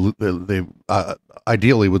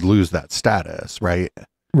ideally would lose that status. Right.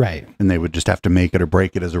 Right. And they would just have to make it or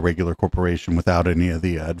break it as a regular corporation without any of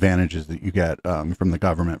the advantages that you get from the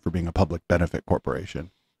government for being a public benefit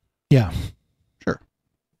corporation. Yeah.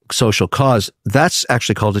 social cause, that's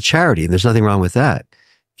actually called a charity. And there's nothing wrong with that.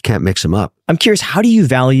 You can't mix them up. I'm curious, how do you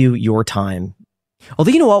value your time?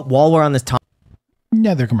 Although, you know what, while we're on this topic,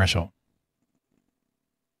 Another commercial.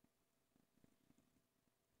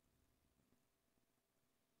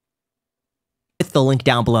 with the link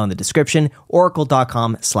down below in the description,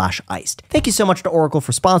 oracle.com/iced. Thank you so much to Oracle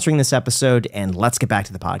for sponsoring this episode, and let's get back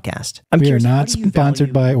to the podcast. I'm We are curious, how not do you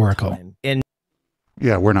sponsored value by your Oracle. time? And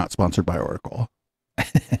Yeah, we're not sponsored by Oracle.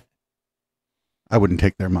 I wouldn't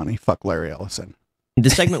take their money. Fuck Larry Ellison. the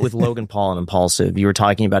segment with Logan Paul and Impulsive, you were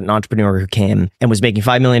talking about an entrepreneur who came and was making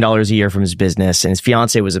 $5 million a year from his business, and his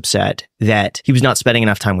fiance was upset that he was not spending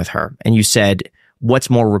enough time with her. And you said, what's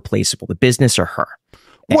more replaceable, the business or her?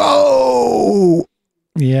 Whoa!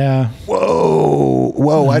 Yeah.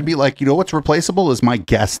 Whoa! I'd be like, you know what's replaceable is my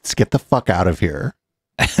guests. Get the fuck out of here.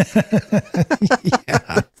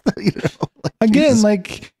 Yeah. You know, like, Again, Jesus.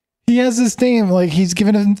 like he has this name, like he's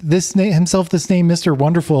given himself this name, Mr.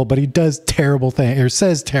 Wonderful, but he does terrible things or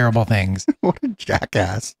says terrible things. What a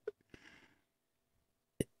jackass.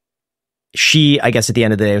 She, I guess at the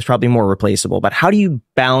end of the day, was probably more replaceable. But how do you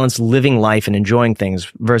balance living life and enjoying things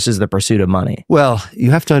versus the pursuit of money? Well,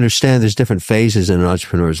 you have to understand there's different phases in an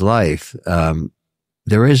entrepreneur's life.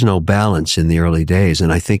 There is no balance in the early days.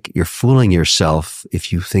 And I think you're fooling yourself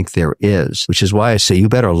if you think there is, which is why I say you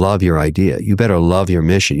better love your idea. You better love your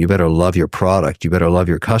mission. You better love your product. You better love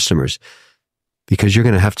your customers, because you're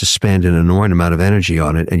going to have to spend an inordinate amount of energy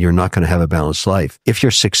on it, and you're not going to have a balanced life. If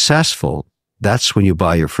you're successful, that's when you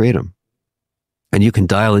buy your freedom. And you can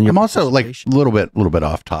dial in your I'm also like a participation. little bit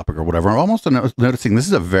off topic or whatever. I'm almost noticing this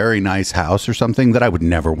is a very nice house or something that I would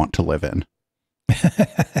never want to live in.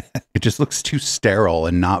 It just looks too sterile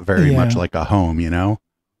and not very much like a home, you know?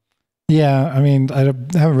 Yeah, I mean, I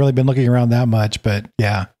haven't really been looking around that much, but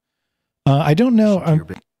yeah, I don't know. I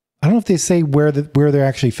don't know if they say where they're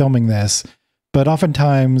actually filming this, but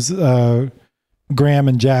oftentimes Graham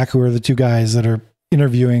and Jack, who are the two guys that are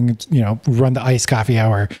interviewing, run the Iced Coffee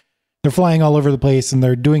Hour, they're flying all over the place and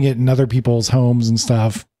they're doing it in other people's homes and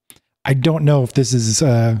stuff. I don't know if this is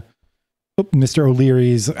Mr.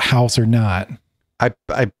 O'Leary's house or not.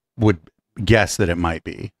 I would guess that it might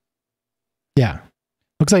be. Yeah,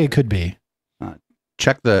 looks like it could be.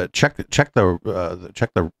 Check the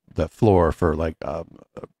floor for like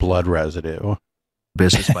blood residue.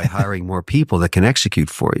 Business by hiring more people that can execute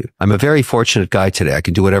for you. I'm a very fortunate guy today. I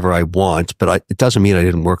can do whatever I want, but it doesn't mean I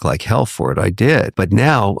didn't work like hell for it. I did. But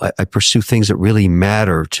now I pursue things that really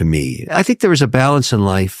matter to me. I think there is a balance in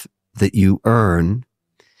life that you earn,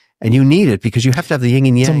 and you need it because you have to have the yin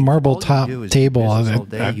and yang. It's a marble All you top do is table. business all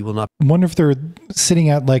day. You will not. I wonder if they're sitting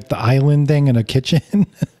at like the island thing in a kitchen.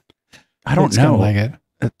 I don't It's kinda know. like it.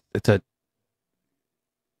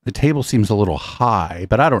 The table seems a little high,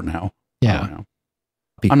 but I don't know. I Yeah. don't know.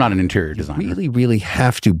 I'm not an interior You designer. really, really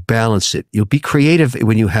have to balance it. You'll be creative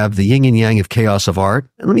when you have the yin and yang of chaos of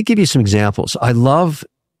art. And let me give you some examples. I love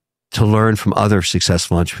to learn from other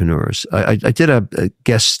successful entrepreneurs. I did a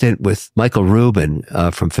guest stint with Michael Rubin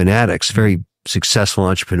from Fanatics, very successful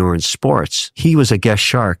entrepreneur in sports. He was a guest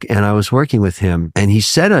shark, and I was working with him, and he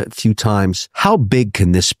said a few times, how big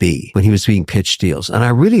can this be, when he was being pitched deals? And I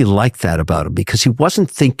really liked that about him because he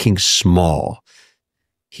wasn't thinking small.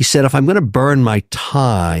 He said, if I'm going to burn my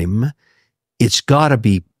time, it's got to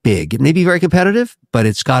be big. It may be very competitive, but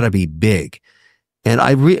it's got to be big. And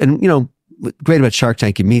great about Shark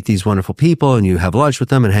Tank, you meet these wonderful people and you have lunch with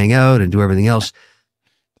them and hang out and do everything else.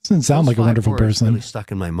 Doesn't sound Those like a 5 wonderful words person. Really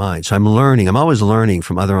stuck in my mind. So I'm learning. I'm always learning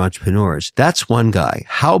from other entrepreneurs. That's one guy.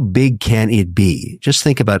 How big can it be? Just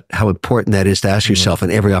think about how important that is to ask yourself in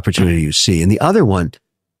every opportunity you see. And the other one,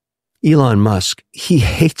 Elon Musk, he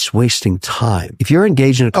hates wasting time. If you're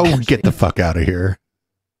engaged in a Oh, get the fuck out of here.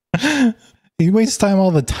 He wastes time all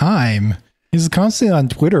the time. He's constantly on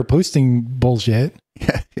Twitter posting bullshit.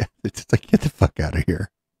 Yeah. It's like, get the fuck out of here.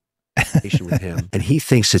 conversation with him and he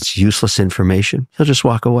thinks it's useless information, he'll just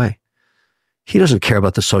walk away. He doesn't care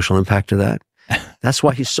about the social impact of that. That's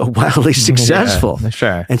why he's so wildly successful. Yeah,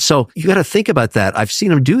 sure. And so you got to think about that. I've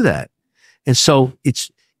seen him do that. And so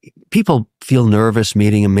people feel nervous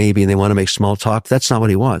meeting him maybe and they want to make small talk. That's not what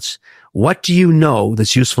he wants. What do you know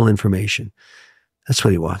that's useful information? That's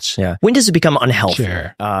what he wants. Yeah. When does it become unhealthy?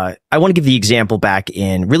 Sure. I want to give the example back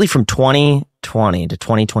in really from 2020 to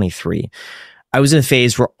 2023. I was in a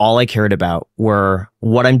phase where all I cared about were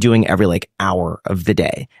what I'm doing every hour of the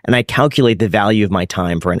day. And I calculate the value of my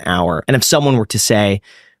time for an hour. And if someone were to say,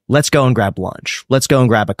 let's go and grab lunch, let's go and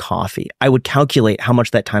grab a coffee, I would calculate how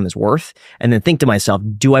much that time is worth and then think to myself,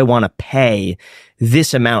 do I want to pay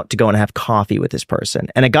this amount to go and have coffee with this person?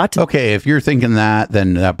 And I got to Okay, if you're thinking that,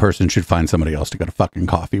 then that person should find somebody else to go to fucking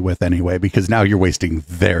coffee with anyway, because now you're wasting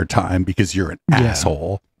their time because you're an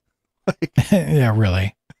asshole. Yeah,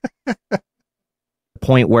 really.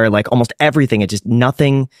 point where almost everything,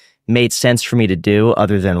 nothing made sense for me to do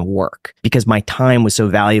other than work because my time was so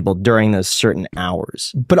valuable during those certain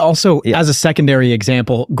hours. But also, as a secondary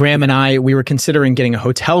example, Graham and I, we were considering getting a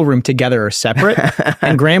hotel room together or separate.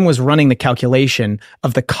 And Graham was running the calculation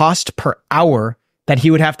of the cost per hour that he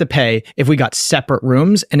would have to pay if we got separate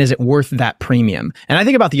rooms. And is it worth that premium? And I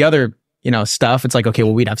think about the other stuff. It's okay,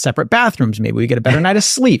 well, we'd have separate bathrooms. Maybe we get a better night of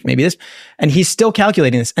sleep. Maybe this. And he's still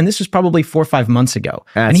calculating this. And this was probably 4 or 5 months ago.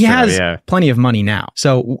 And he has plenty of money now.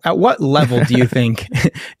 So at what level do you think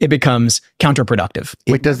it becomes counterproductive?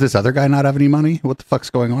 Wait, does this other guy not have any money? What the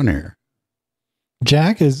fuck's going on here?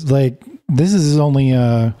 Jack is this is his only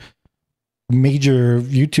major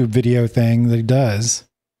YouTube video thing that he does.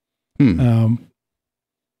 And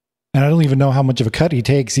I don't even know how much of a cut he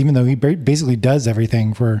takes, even though he basically does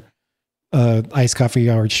everything for Iced Coffee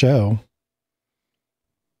Hour show.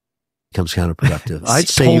 Becomes counterproductive. I'd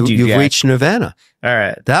say Told you, you've Jack. reached nirvana. All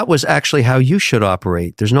right. That was actually how you should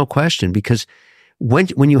operate. There's no question, because when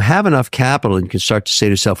you have enough capital and you can start to say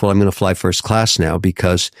to yourself, well, I'm going to fly first class now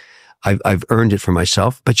because I've earned it for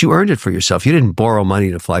myself. But you earned it for yourself. You didn't borrow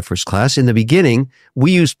money to fly first class. In the beginning,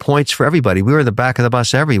 we used points for everybody. We were in the back of the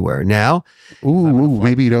bus everywhere. Now,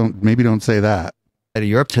 Maybe don't say that. at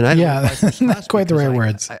Europe tonight, Yeah, not quite the right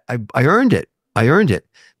words. I earned it. I earned it.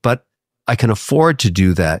 But I can afford to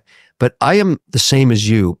do that. But I am the same as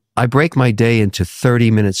you. I break my day into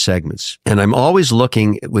 30-minute segments, and I'm always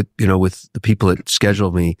looking with the people that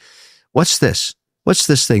schedule me. What's this? What's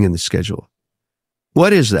this thing in the schedule?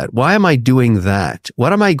 What is that? Why am I doing that?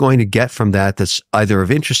 What am I going to get from that that's either of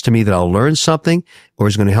interest to me that I'll learn something or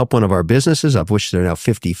is going to help one of our businesses, of which there are now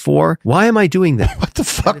 54? Why am I doing that? What the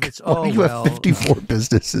fuck? It's, Why do you have 54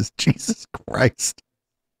 businesses? Jesus Christ.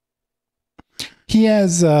 He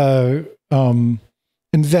has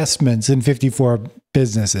investments in 54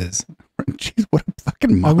 businesses. Jeez, what a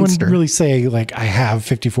fucking I wouldn't monster. really say I have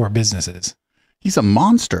 54 businesses. He's a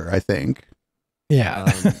monster, I think. Yeah.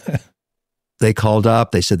 They called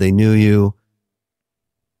up. They said they knew you.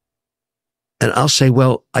 And I'll say,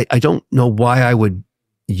 well, I don't know why I would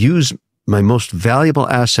use my most valuable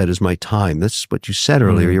asset as my time. That's what you said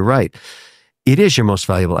earlier. You're right. It is your most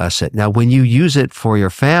valuable asset. Now, when you use it for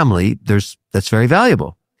your family, that's very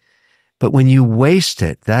valuable. But when you waste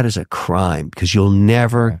it, that is a crime because you'll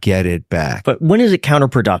never get it back. But when is it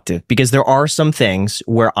counterproductive? Because there are some things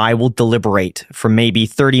where I will deliberate for maybe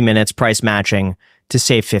 30 minutes price matching to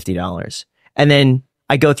save $50. And then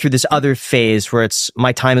I go through this other phase where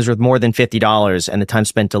my time is worth more than $50 and the time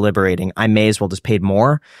spent deliberating, I may as well just paid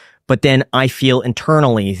more. But then I feel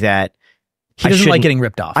internally that He doesn't like getting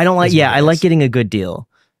ripped off. I don't like, is what it I like is. getting a good deal.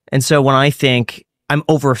 And so when I think I'm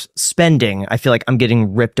overspending, I feel like I'm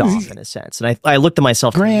getting ripped off in a sense. And I looked at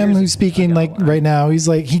myself. Graham, who's speaking right now, he's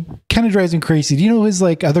he kind of drives me crazy. Do you know his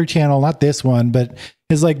other channel, not this one, but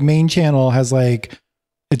his main channel has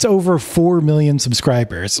it's over 4 million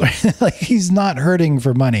subscribers. He's not hurting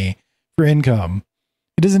for money, for income.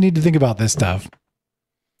 He doesn't need to think about this stuff.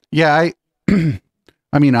 Yeah, I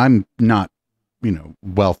mean, I'm not,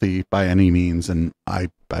 wealthy by any means, and I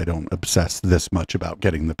don't obsess this much about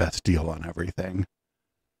getting the best deal on everything.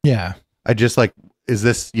 Yeah. I just is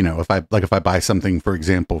this, if I buy something, for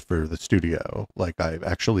example, for the studio, I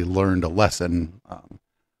actually learned a lesson.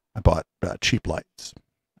 I bought cheap lights,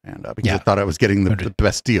 and because I thought I was getting the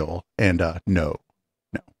best deal, and no,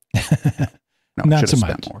 Not so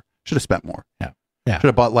spent much. more. Should have spent more. Yeah. Should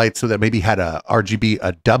have bought lights so that maybe had a RGB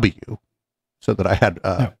a W, so that I had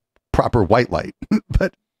proper white light.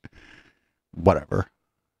 But whatever.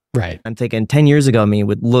 Right. I'm thinking 10 years ago, me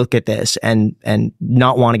would look at this and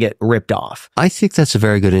not want to get ripped off. I think that's a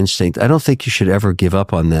very good instinct. I don't think you should ever give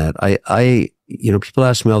up on that. People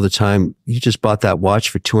ask me all the time, you just bought that watch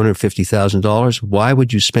for $250,000. Why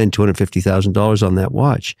would you spend $250,000 on that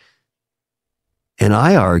watch? And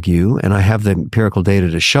I argue, and I have the empirical data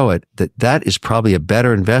to show it, that is probably a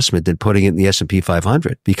better investment than putting it in the S&P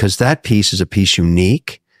 500, because that piece is a piece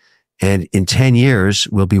unique, and in 10 years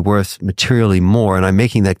will be worth materially more. And I'm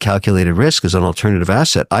making that calculated risk as an alternative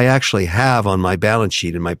asset. I actually have on my balance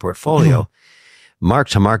sheet in my portfolio mark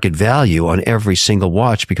to market value on every single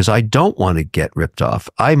watch, because I don't want to get ripped off.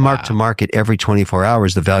 I mark to market every 24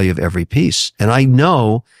 hours the value of every piece. And I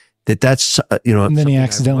know that's, and then he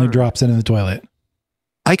accidentally drops it in the toilet.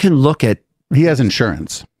 I can look at, He has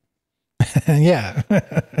insurance. Yeah.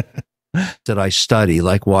 that I study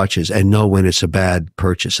like watches and know when it's a bad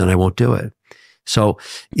purchase, and I won't do it. So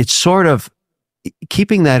it's sort of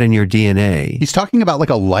keeping that in your DNA. He's talking about like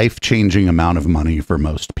a life-changing amount of money for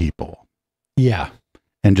most people. Yeah.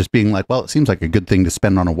 And just being like, well, it seems like a good thing to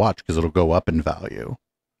spend on a watch because it'll go up in value.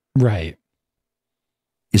 Right.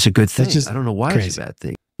 It's a good thing. That's just I don't know why crazy. it's a bad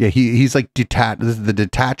thing. Yeah, he's like detached. This is the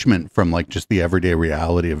detachment from like just the everyday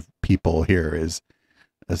reality of people here is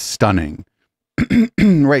stunning.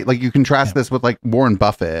 Right, like you contrast this with like Warren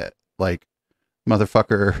Buffett, like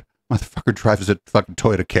motherfucker drives a fucking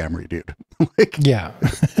Toyota Camry, dude. Like, yeah.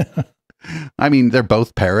 I mean, they're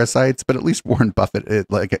both parasites, but at least Warren Buffett,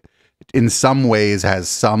 in some ways, has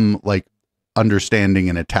some like understanding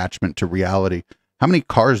and attachment to reality. How many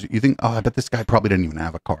cars do you think? Oh, I bet this guy probably didn't even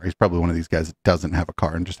have a car. He's probably one of these guys that doesn't have a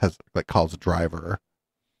car and just has like calls a driver.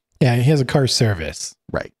 Yeah, he has a car service.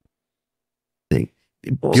 Right.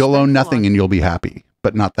 You'll own nothing and you'll be happy,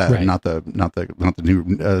 but not that, Right. not the new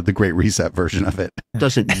the Great Reset version of it.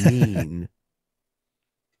 Doesn't mean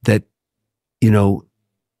that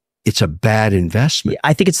it's a bad investment.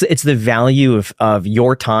 I think it's the value of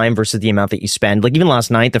your time versus the amount that you spend. Like even last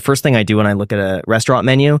night, the first thing I do when I look at a restaurant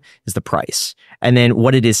menu is the price, and then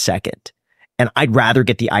what it is second. And I'd rather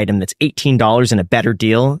get the item that's $18 and a better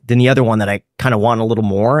deal than the other one that I kind of want a little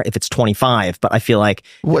more if it's $25. But I feel like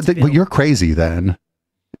Well, you're crazy then.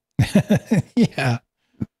 Yeah.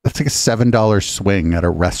 That's like a $7 swing at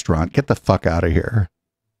a restaurant. Get the fuck out of here.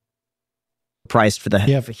 priced for the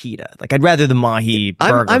Yep. fajita. Like I'd rather the mahi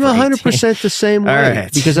burger. I'm for 100% the same way. All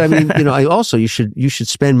right. Because I mean, I also you should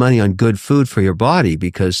spend money on good food for your body,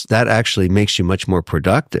 because that actually makes you much more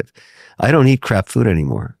productive. I don't eat crap food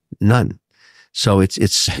anymore. None. So it's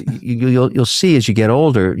you'll see as you get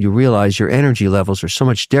older, you realize your energy levels are so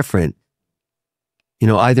much different.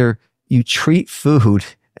 Either you treat food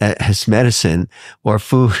as medicine, or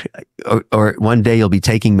food, or one day you'll be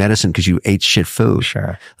taking medicine because you ate shit food.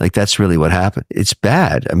 Sure. Like that's really what happened. It's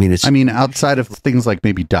bad. I mean, outside of things like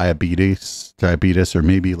maybe diabetes, or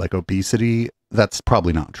maybe like obesity, that's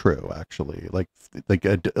probably not true. Actually, like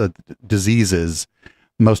diseases,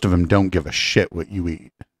 most of them don't give a shit what you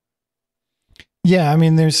eat. Yeah, I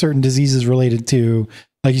mean, there's certain diseases related to,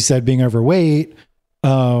 like you said, being overweight,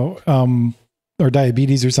 or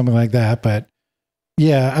diabetes or something like that. But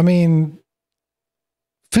yeah, I mean,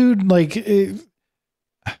 food, like if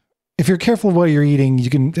you're careful what you're eating, you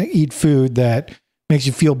can eat food that makes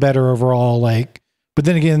you feel better overall. Like, but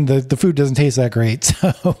then again, the food doesn't taste that great,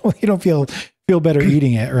 so you don't feel better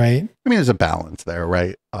eating it, right? I mean, there's a balance there,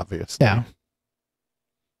 right? Obviously. Yeah.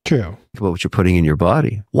 True. what you're putting in your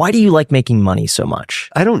body. Why do you like making money so much?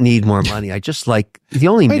 I don't need more money. I just like the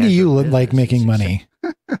only. Why do measure you of like business making is money?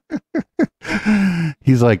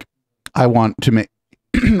 He's like, I want to make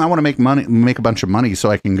money, make a bunch of money so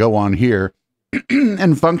I can go on here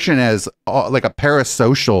and function as like a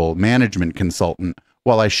parasocial management consultant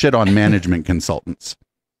while I shit on management consultants.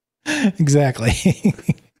 Exactly.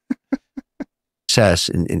 success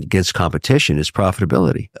against competition is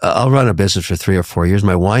profitability. I'll run a business for 3 or 4 years.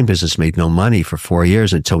 My wine business made no money for 4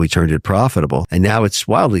 years until we turned it profitable. And now it's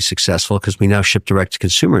wildly successful because we now ship direct to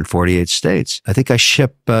consumer in 48 states. I think I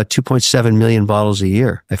ship 2.7 million bottles a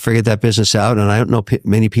year. I figured that business out, and I don't know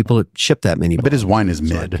many people that ship that many I bet bottles. his wine is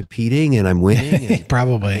So I'm mid. competing, and I'm winning. And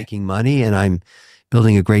Probably. making money, and I'm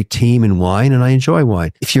building a great team in wine, and I enjoy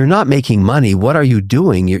wine. If you're not making money, what are you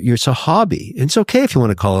doing? It's a hobby. It's okay if you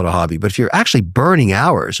want to call it a hobby, but if you're actually burning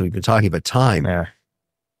hours, we've been talking about time, Yeah.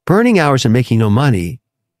 burning hours and making no money,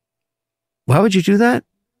 why would you do that?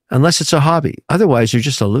 unless it's a hobby. Otherwise, you're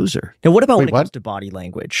just a loser. Now, what about when it what? comes to body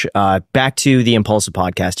language? Back to the Impulsive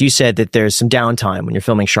podcast. You said that there's some downtime when you're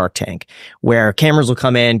filming Shark Tank where cameras will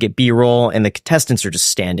come in, get B-roll, and the contestants are just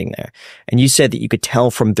standing there. And you said that you could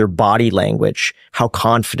tell from their body language how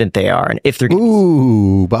confident they are and if they're going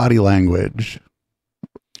Ooh, body language.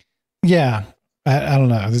 Yeah. I don't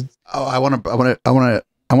know. Oh, I want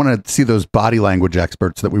to see those body language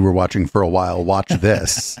experts that we were watching for a while. Watch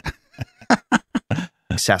this.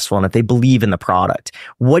 successful and if they believe in the product.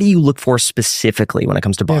 What do you look for specifically when it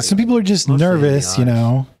comes to body? Yeah, some people are just Mostly nervous, in the you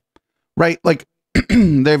know. Right. Like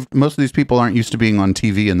most of these people aren't used to being on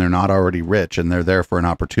TV and they're not already rich and they're there for an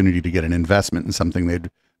opportunity to get an investment in something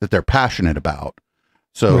that they're passionate about.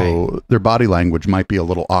 So their body language might be a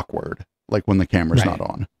little awkward, like when the camera's not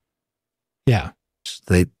on. Yeah.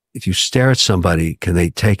 If you stare at somebody, can they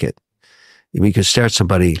take it? You can stare at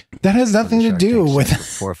somebody. That has nothing to do with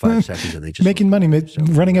for 4 or 5 seconds, and they just making money,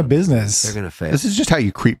 running a business. They're gonna fail. This is just how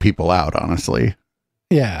you creep people out, honestly.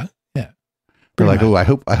 Yeah. Yeah. They're like, Pretty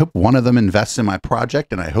oh, I hope one of them invests in my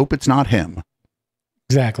project and I hope it's not him.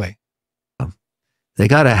 Exactly. They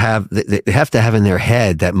gotta have. They have to have in their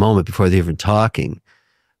head that moment before they're even talking.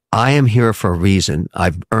 I am here for a reason.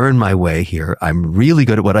 I've earned my way here. I'm really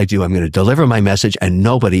good at what I do. I'm going to deliver my message and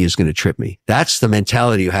nobody is going to trip me. That's the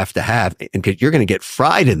mentality you have to have. And you're going to get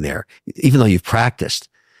fried in there, even though you've practiced,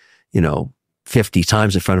 50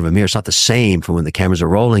 times in front of a mirror. It's not the same from when the cameras are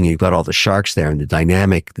rolling and you've got all the sharks there and the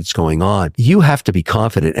dynamic that's going on. You have to be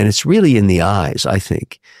confident. And it's really in the eyes, I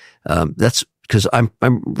think. That's because I'm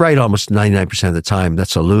right almost 99% of the time.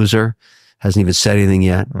 That's a loser. Hasn't even said anything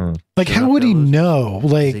yet. Like, how would he know?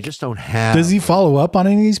 Like, they just don't have. does he follow up on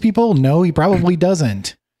any of these people? No, he probably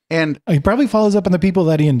doesn't. And He probably follows up on the people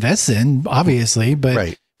that he invests in, obviously,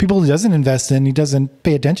 but people he doesn't invest in, he doesn't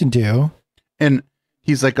pay attention to. And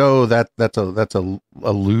he's like, oh, that's a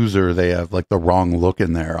loser. They have like the wrong look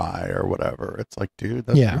in their eye or whatever. It's like, dude,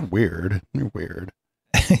 that's you're weird. You're weird.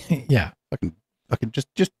 Yeah. I can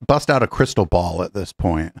just bust out a crystal ball at this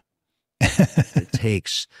point. It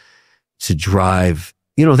takes to drive.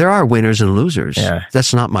 There are winners and losers. Yeah.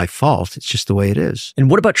 That's not my fault. It's just the way it is.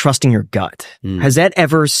 And what about trusting your gut? Has that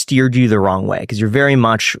ever steered you the wrong way? Because you're very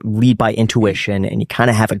much lead by intuition and you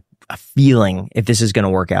kind of have a feeling if this is going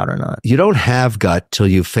to work out or not. You don't have gut till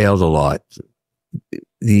you've failed a lot.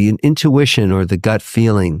 The intuition or the gut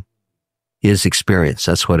feeling is experience.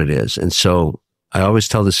 That's what it is. And so I always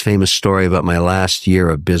tell this famous story about my last year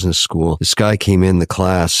of business school. This guy came in the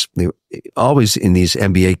class. Always in these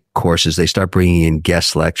MBA courses, they start bringing in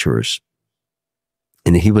guest lecturers.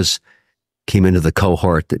 And he came into the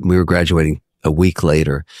cohort that we were graduating a week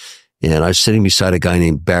later. And I was sitting beside a guy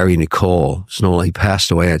named Barry Nicole. He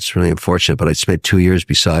passed away. It's really unfortunate, but I spent 2 years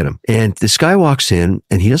beside him. And this guy walks in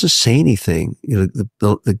and he doesn't say anything.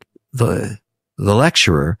 The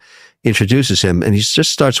lecturer introduces him and he just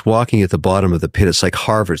starts walking at the bottom of the pit. It's like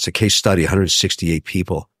Harvard. It's a case study, 168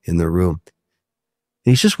 people in the room.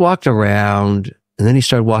 And he's just walked around and then he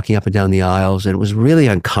started walking up and down the aisles and it was really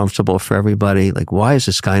uncomfortable for everybody. Like, why is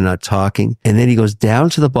this guy not talking? And then he goes down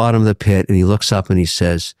to the bottom of the pit and he looks up and he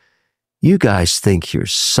says, you guys think you're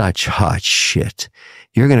such hot shit.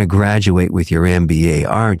 You're going to graduate with your MBA.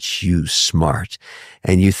 Aren't you smart?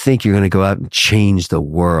 And you think you're going to go out and change the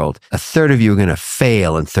world. A third of you are going to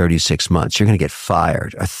fail in 36 months. You're going to get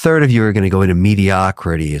fired. A third of you are going to go into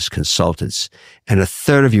mediocrity as consultants. And a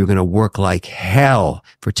third of you are going to work like hell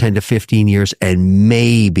for 10 to 15 years and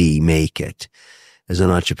maybe make it as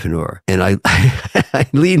an entrepreneur. And I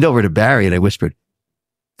leaned over to Barry and I whispered,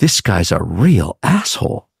 this guy's a real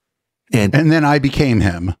asshole. And then I became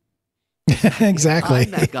him. Exactly.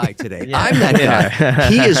 I'm that guy today. I'm that guy.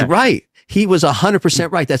 He is right. He was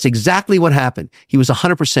 100% right. That's exactly what happened. He was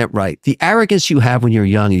 100% right. The arrogance you have when you're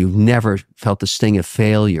young and you've never felt the sting of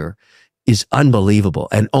failure is unbelievable.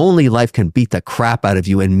 And only life can beat the crap out of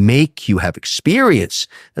you and make you have experience.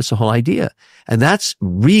 That's the whole idea. And that's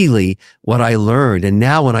really what I learned. And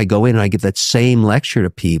now when I go in and I give that same lecture to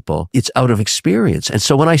people, it's out of experience. And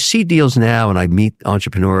so when I see deals now and I meet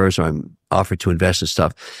entrepreneurs or I'm offered to invest in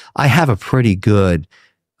stuff, I have a pretty good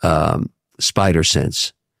spider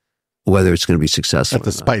sense whether it's going to be successful.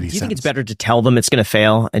 That's the spidey sense. Do you think it's better to tell them it's going to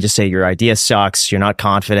fail and just say your idea sucks, you're not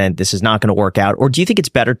confident, this is not going to work out? Or do you think it's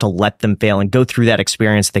better to let them fail and go through that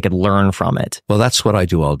experience so they could learn from it? Well, that's what I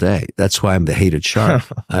do all day. That's why I'm the hated shark.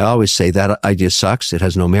 I always say that idea sucks. It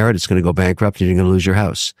has no merit. It's going to go bankrupt and you're going to lose your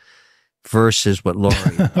house. versus what Lori.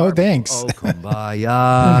 Oh, thanks. Oh,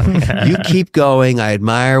 kumbaya. You keep going. I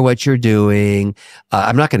admire what you're doing.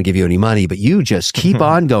 I'm not going to give you any money, but you just keep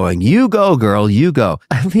on going. You go, girl. You go.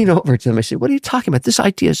 I lean over to them. I say, what are you talking about? This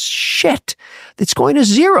idea is shit. It's going to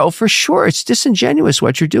zero for sure. It's disingenuous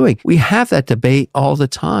what you're doing. We have that debate all the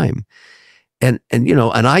time. And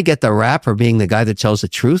I get the rap for being the guy that tells the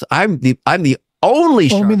truth. I'm the only.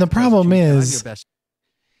 Well, I mean, the problem is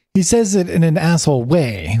he says it in an asshole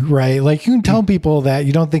way, right? Like you can tell people that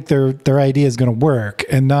you don't think their idea is going to work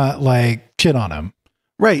and not like shit on them.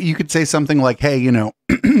 Right. You could say something like, hey,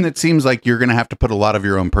 it seems like you're going to have to put a lot of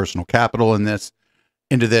your own personal capital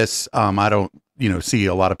into this. I don't, see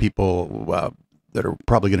a lot of people that are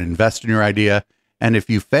probably going to invest in your idea. And if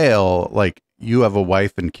you fail, like you have a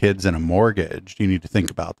wife and kids and a mortgage, you need to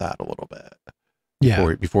think about that a little bit.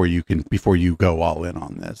 Yeah. Before you go all in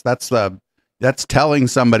on this. That's telling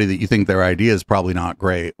somebody that you think their idea is probably not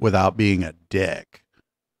great without being a dick.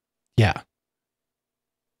 Yeah.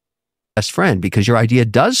 Best friend, because your idea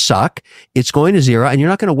does suck. It's going to zero and you're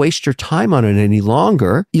not going to waste your time on it any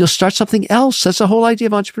longer. You'll start something else. That's the whole idea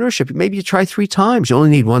of entrepreneurship. Maybe you try 3 times. You only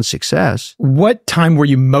need 1 success. What time were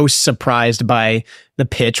you most surprised by the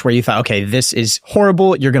pitch where you thought, okay, this is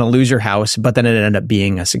horrible. You're going to lose your house, but then it ended up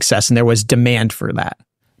being a success and there was demand for that?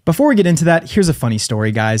 Before we get into that, here's a funny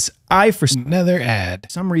story, guys. For another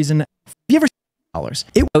ad. some reason, have you ever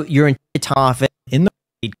 $? You're in top In the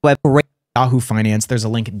web. Yahoo Finance. There's a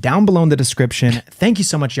link down below in the description. Thank you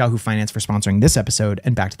so much, Yahoo Finance, for sponsoring this episode,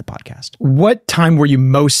 and back to the podcast. What time were you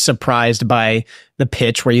most surprised by the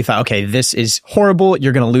pitch where you thought, okay, this is horrible.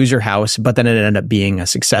 You're going to lose your house, but then it ended up being a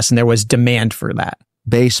success and there was demand for that?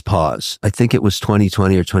 Base pause. I think it was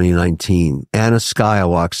 2020 or 2019. Anna Skya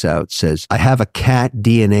walks out, says, I have a cat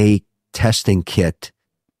DNA testing kit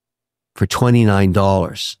for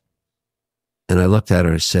 $29. And I looked at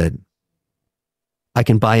her and said, I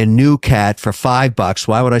can buy a new cat for $5.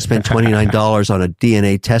 Why would I spend $29 on a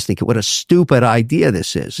DNA testing kit? What a stupid idea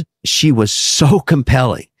this is. She was so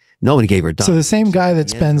compelling. Nobody gave her a dime. So the same guy that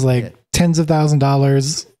spends like tens of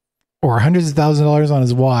 $1,000s or hundreds of $1,000s on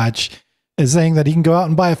his watch is saying that he can go out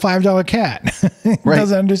and buy a $5 cat. He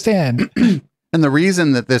doesn't understand. And the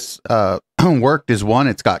reason that this worked is, one,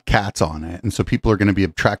 it's got cats on it. And so people are going to be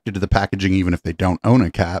attracted to the packaging even if they don't own a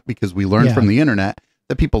cat, because we learned from the internet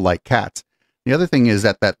that people like cats. The other thing is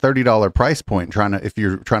at that $30 price point, if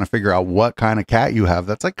you're trying to figure out what kind of cat you have,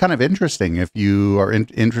 that's like kind of interesting if you are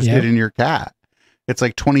interested in your cat. It's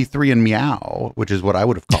like 23 and Meow, which is what I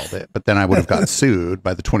would have called it. But then I would have got sued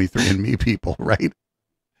by the 23andMe people, right?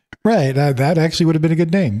 Right. That actually would have been a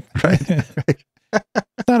good name. Right.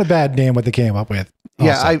 Not a bad name what they came up with.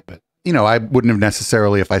 I wouldn't have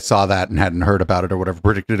necessarily, if I saw that and hadn't heard about it or whatever,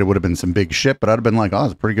 predicted it would have been some big shit, but I'd have been like, oh,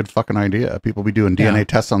 it's a pretty good fucking idea. People be doing DNA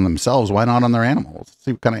tests on themselves. Why not on their animals?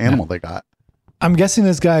 See what kind of animal they got. I'm guessing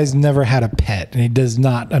this guy's never had a pet, and he does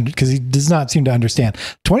not, because he does not seem to understand.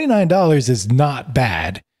 $29 is not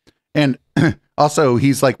bad. And also,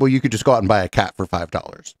 he's like, well, you could just go out and buy a cat for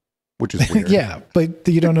 $5, which is weird. Yeah, but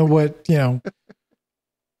you don't know what, you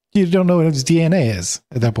don't know what his DNA is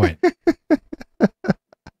at that point.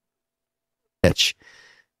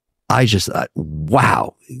 I just thought,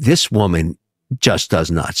 wow, this woman just does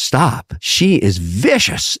not stop. She is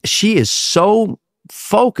vicious. She is so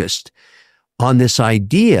focused on this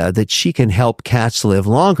idea that she can help cats live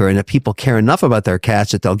longer and that people care enough about their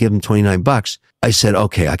cats that they'll give them $29. I said,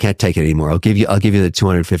 okay, I can't take it anymore. I'll give you the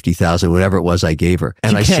 250,000, whatever it was I gave her.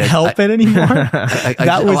 And I can't said, help it anymore. I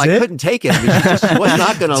couldn't take it. I mean, she just was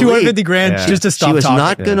not going to leave. 250 grand just to stop She was talking.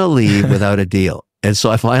 not going to leave without a deal. And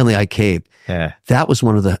so I caved. Yeah. That was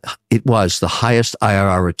it was the highest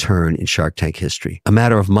IRR return in Shark Tank history. A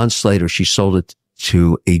matter of months later, she sold it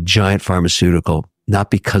to a giant pharmaceutical,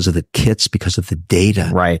 not because of the kits, because of the data.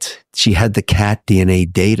 Right. She had the cat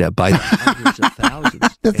DNA data by the hundreds of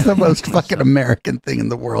thousands. It's the most fucking American thing in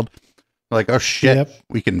the world. Like, oh shit,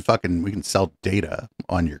 we can sell data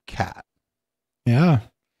on your cat. Yeah.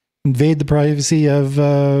 Invade the privacy of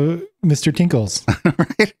Mr. Tinkles.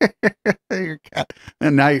 Your cat.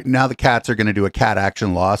 And now the cats are going to do a cat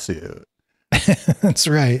action lawsuit. That's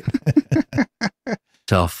right.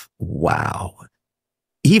 Wow.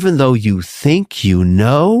 Even though you think you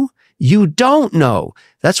know, you don't know.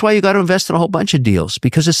 That's why you got to invest in a whole bunch of deals,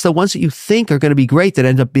 because it's the ones that you think are going to be great that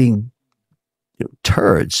end up being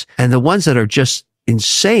turds. And the ones that are just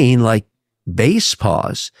insane, like Base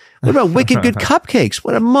Pause. What about Wicked Good Cupcakes?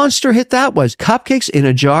 What a monster hit that was. Cupcakes in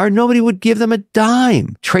a jar. Nobody would give them a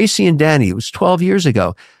dime. Tracy and Danny, it was 12 years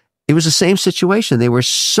ago. It was the same situation. They were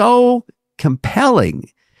so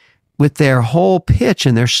compelling with their whole pitch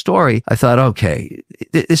and their story. I thought, okay,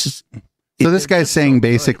 this So this guy's saying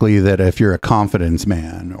basically that if you're a confidence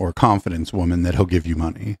man or confidence woman, that he'll give you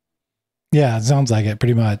money. Yeah, it sounds like it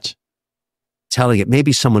pretty much. Telling it,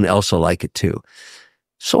 maybe someone else will like it too.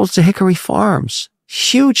 Sold to Hickory Farms.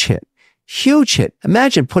 Huge hit. Huge hit.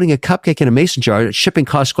 Imagine putting a cupcake in a mason jar, shipping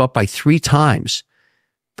costs go up by 3 times.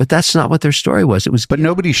 But that's not what their story was. It was, But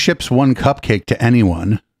nobody ships one cupcake to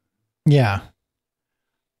anyone. Yeah.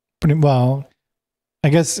 Pretty well. I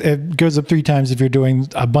guess it goes up 3 times if you're doing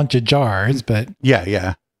a bunch of jars, but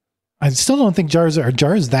Yeah. I still don't think jars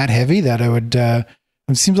that heavy that I would. It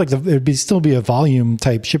seems like it'd still be a volume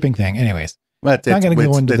type shipping thing. Anyways, But not going to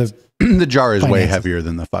go into the jar is way finances. heavier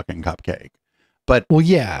than the fucking cupcake. But well,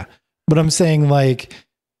 yeah, but I'm saying like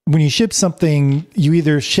when you ship something, you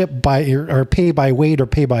either ship by or pay by weight or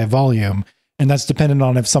pay by volume, and that's dependent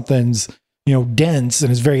on if something's dense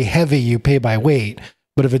and is very heavy, you pay by weight.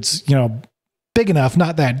 But if it's big enough,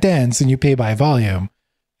 not that dense, and you pay by volume.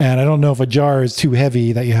 And I don't know if a jar is too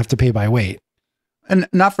heavy that you have to pay by weight. And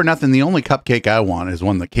not for nothing, the only cupcake I want is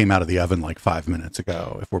one that came out of the oven like 5 minutes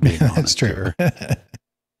ago, if we're being honest. That's true.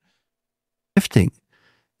 shifting.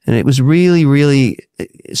 And it was really, really,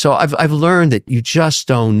 so I've learned that you just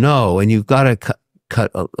don't know, and you've got to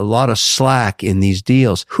cut a lot of slack in these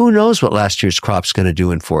deals. Who knows what last year's crop's going to do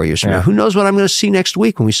in 4 years from now? Who knows what I'm going to see next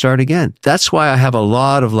week when we start again? That's why I have a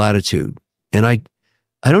lot of latitude. And I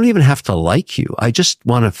don't even have to like you. I just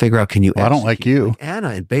want to figure out, can you I don't like you. Like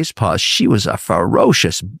Anna in Base Paws, she was a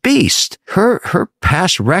ferocious beast. Her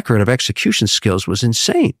past record of execution skills was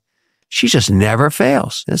insane. She just never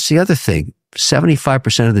fails. That's the other thing.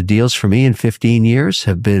 75% of the deals for me in 15 years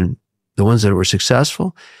have been the ones that were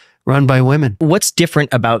successful, run by women. What's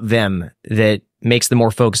different about them that makes them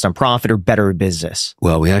more focused on profit or better business?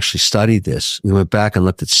 Well, we actually studied this. We went back and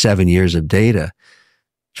looked at 7 years of data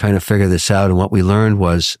trying to figure this out. And what we learned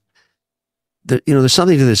was that, there's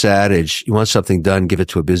something to this adage. You want something done, give it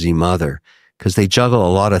to a busy mother, because they juggle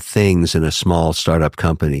a lot of things in a small startup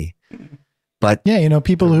company. But yeah,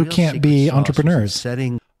 people who can't be entrepreneurs.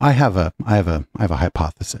 I have a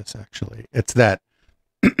hypothesis, actually. It's that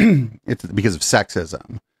it's because of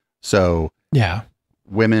sexism. So yeah,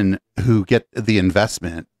 women who get the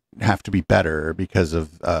investment have to be better because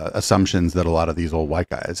of assumptions that a lot of these old white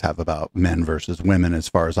guys have about men versus women as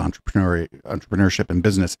far as entrepreneurship and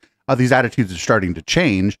business. These attitudes are starting to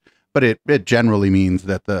change, but it generally means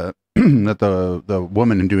that the that the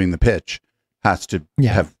woman in doing the pitch has to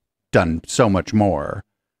have done so much more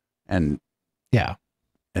and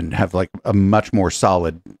have like a much more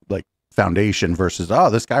solid like foundation versus, oh,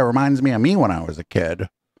 this guy reminds me of me when I was a kid.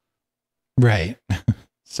 Right.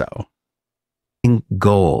 So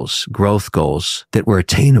growth goals that were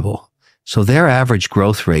attainable. So their average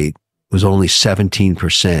growth rate was only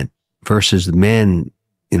 17% versus the men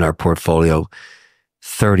in our portfolio,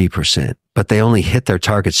 30. But they only hit their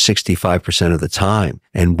targets 65% of the time,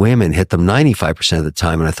 and women hit them 95% of the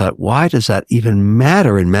time. And I thought, why does that even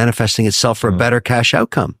matter in manifesting itself for a better cash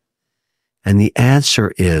outcome? And the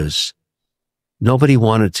answer is nobody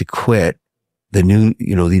wanted to quit the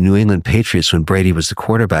New England Patriots when Brady was the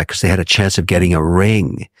quarterback because they had a chance of getting a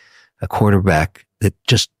ring, a quarterback that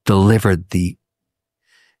just delivered the,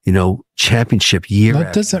 championship year.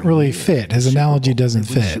 That doesn't really fit. His analogy doesn't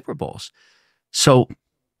fit. Super Bowls. So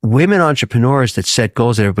women entrepreneurs that set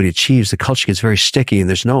goals that everybody achieves, the culture gets very sticky and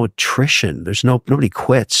there's no attrition. Nobody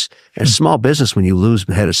quits. And a small business, when you lose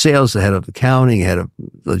the head of sales, the head of accounting, the head of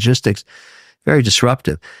logistics, very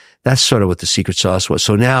disruptive. That's sort of what the secret sauce was.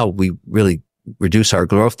 So now we really reduce our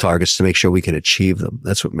growth targets to make sure we can achieve them.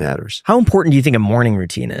 That's what matters. How important do you think a morning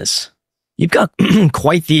routine is? You've got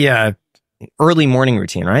quite the early morning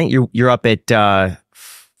routine, right? You're up at 4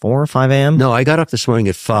 or 5 a.m.? No, I got up this morning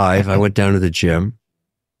at 5. I went down to the gym.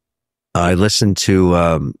 I listened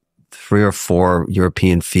to 3 or 4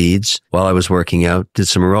 European feeds while I was working out, did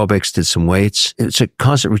some aerobics, did some weights. It's a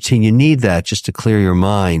constant routine. You need that just to clear your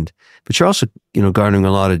mind. But you're also, garnering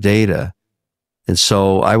a lot of data. And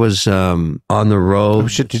so I was on the road. Oh,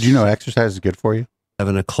 shit. Did you know exercise is good for you?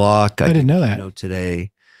 7 o'clock. I didn't know that. Today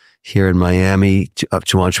here in Miami, up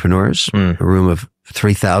to entrepreneurs, a room of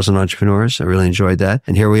 3,000 entrepreneurs. I really enjoyed that.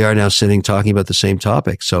 And here we are now sitting talking about the same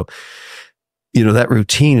topic. So, that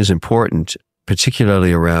routine is important,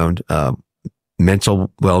 particularly around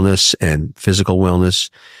mental wellness and physical wellness.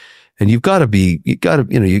 And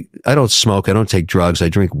I don't smoke. I don't take drugs. I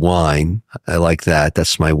drink wine. I like that.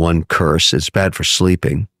 That's my one curse. It's bad for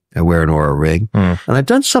sleeping. I wear an Oura ring. And I've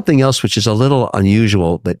done something else, which is a little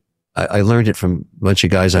unusual, but I learned it from a bunch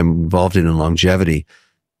of guys I'm involved in longevity.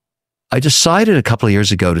 I decided a couple of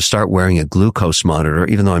years ago to start wearing a glucose monitor,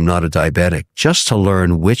 even though I'm not a diabetic, just to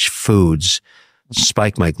learn which foods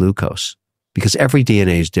spike my glucose. because every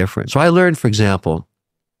DNA is different. So I learned, for example,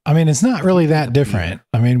 I mean, it's not really that different.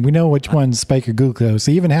 I mean, we know which ones spike your glucose.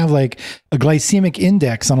 They even have like a glycemic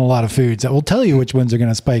index on a lot of foods that will tell you which ones are going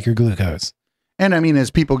to spike your glucose. And I mean, as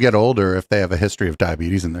people get older, if they have a history of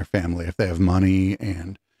diabetes in their family, if they have money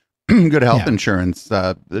and good health insurance,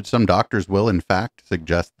 some doctors will, in fact,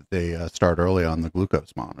 suggest that they start early on the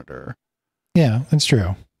glucose monitor. Yeah, that's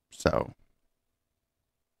true. So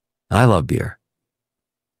I love beer.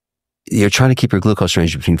 You're trying to keep your glucose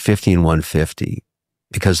range between 50 and 150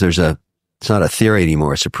 because it's not a theory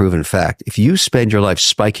anymore. It's a proven fact. If you spend your life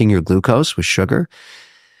spiking your glucose with sugar,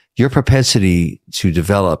 your propensity to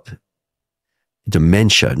develop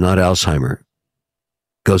dementia, not Alzheimer,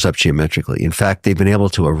 goes up geometrically. In fact, they've been able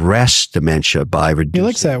to arrest dementia by reducing. He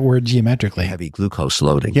likes that word geometrically. Heavy glucose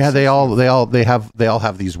loading. yeah, they all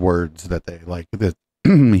have these words that they like. That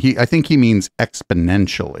I think he means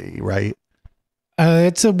exponentially, right?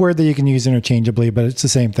 It's a word that you can use interchangeably, but it's the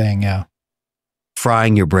same thing. Yeah.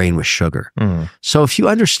 Frying your brain with sugar. So if you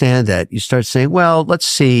understand that, you start saying, well, let's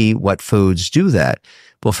see what foods do that.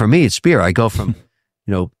 Well, for me, it's beer. I go from,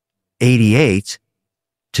 88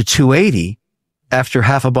 to 280 after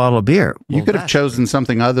half a bottle of beer. You could have chosen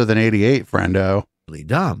something other than 88, friendo. Really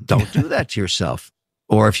dumb. Don't do that to yourself.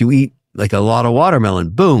 Or if you eat like a lot of watermelon,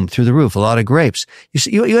 boom, through the roof, a lot of grapes.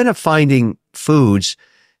 You end up finding foods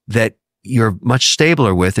that you're much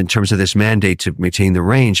stabler with in terms of this mandate to maintain the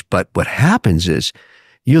range. But what happens is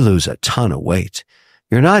you lose a ton of weight.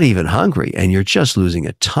 You're not even hungry and you're just losing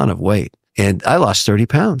a ton of weight. And I lost 30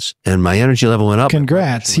 pounds and my energy level went up.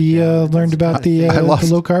 Congrats. He learned about the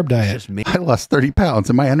low carb diet. I lost 30 pounds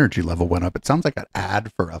and my energy level went up. It sounds like an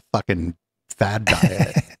ad for a fucking fad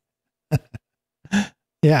diet.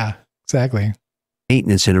 Yeah, exactly.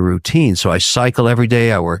 Maintenance in a routine. So I cycle every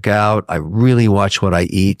day. I work out. I really watch what I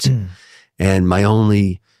eat. And my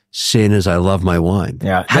only sin is I love my wine.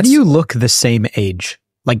 Yeah. How do you look the same age?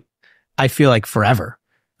 Like, I feel like forever.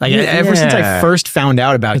 Like ever since I first found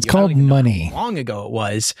out about It's you, I don't called even know money. how long ago it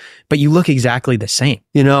was, but you look exactly the same.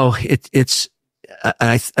 It's,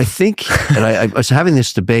 I think, and I was having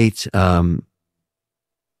this debate. I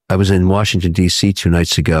was in Washington, D.C. 2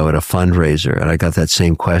 nights ago at a fundraiser and I got that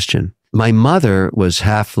same question. My mother was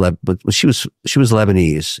she was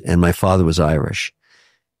Lebanese and my father was Irish.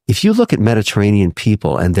 If you look at Mediterranean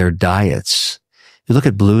people and their diets, you look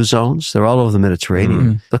at blue zones, they're all over the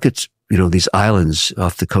Mediterranean. Look at, these islands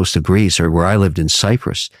off the coast of Greece or where I lived in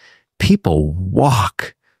Cyprus. People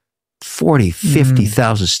walk 40,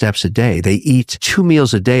 50,000 steps a day. They eat 2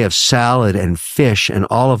 meals a day of salad and fish and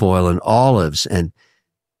olive oil and olives, and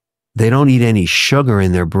they don't eat any sugar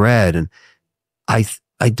in their bread. And I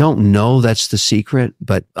don't know that's the secret,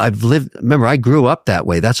 but remember, I grew up that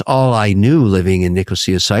way. That's all I knew living in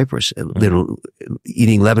Nicosia, Cyprus,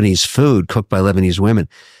 eating Lebanese food cooked by Lebanese women.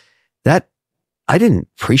 I didn't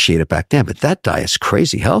appreciate it back then, but that diet's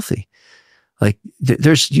crazy healthy. Like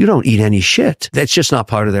you don't eat any shit. That's just not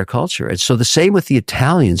part of their culture. And so the same with the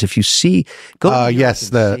Italians. If you see, yes,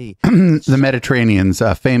 the Mediterraneans,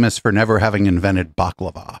 famous for never having invented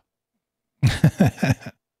baklava.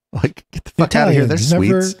 Like, get the fuck out of here. They're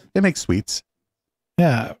sweets. They make sweets.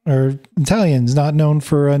 Yeah. Or Italians not known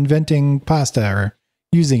for inventing pasta or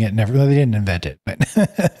using it. They didn't invent it, but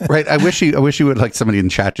right. I wish you would, like somebody in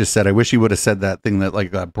chat just said, I wish he would have said that thing that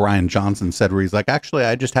like Brian Johnson said, where he's like, actually,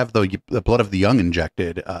 I just have the blood of the young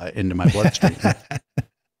injected into my bloodstream.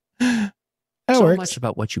 So works. much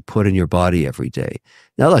about what you put in your body every day.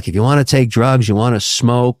 Now, look, if you want to take drugs, you want to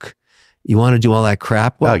smoke, you want to do all that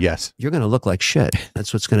crap, well, yes, you're going to look like shit.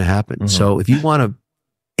 That's what's going to happen. So if you want to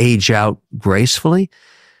age out gracefully,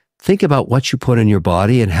 think about what you put in your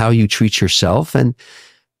body and how you treat yourself. And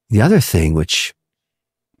the other thing,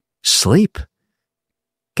 sleep.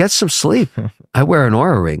 Get some sleep. I wear an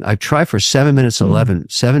Oura ring. I try for 7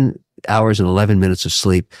 hours and 11 minutes of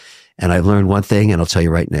sleep. And I've learned one thing, and I'll tell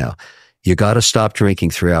you right now. You got to stop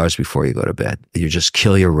drinking 3 hours before you go to bed. You just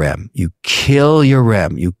kill your REM. You kill your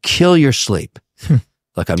REM. You kill your sleep.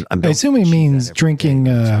 Look, I assume he means drinking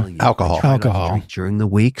alcohol. Alcohol during the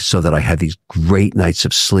week so that I have these great nights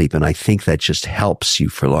of sleep. And I think that just helps you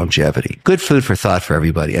for longevity. Good food for thought for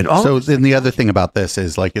everybody. And so then the other thing about this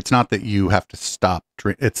is like, it's not that you have to stop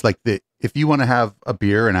drink. It's like if you want to have a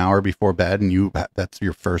beer an hour before bed and that's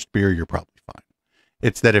your first beer, you're probably fine.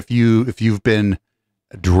 It's that if you've been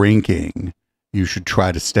drinking, you should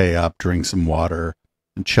try to stay up, drink some water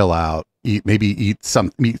and chill out. Eat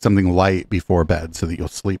something light before bed so that you'll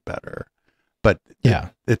sleep better. But yeah,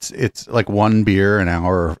 it's like one beer an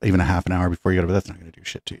hour or even a half an hour before you go to bed. That's not going to do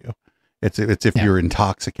shit to you. It's if you're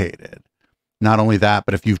intoxicated. Not only that,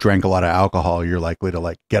 but if you've drank a lot of alcohol, you're likely to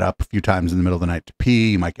like get up a few times in the middle of the night to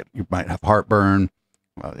pee. You might have heartburn,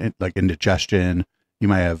 like indigestion. You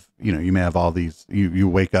may have all these. You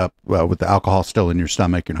wake up with the alcohol still in your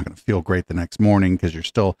stomach. You're not going to feel great the next morning because you're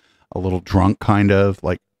still a little drunk, kind of.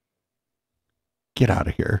 Like, get out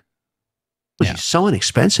of here. Yeah. So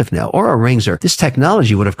inexpensive now. Aura rings this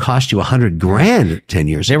technology would have cost you $100,000 10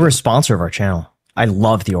 years ago. They were a sponsor of our channel. I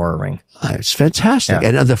love the Aura Ring. It's fantastic. Yeah.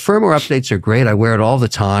 And the firmware updates are great. I wear it all the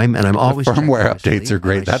time, and I'm always The firmware checking my updates sleep, are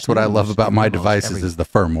great. and That's what I love about my almost devices every- is the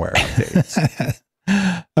firmware updates.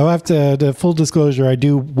 I'll have to, the full disclosure, I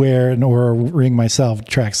do wear an Aura ring myself,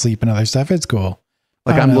 track sleep and other stuff. It's cool.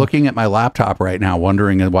 Like, I don't I'm know. looking at my laptop right now,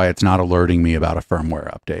 wondering why it's not alerting me about a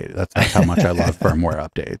firmware update. That's how much I love firmware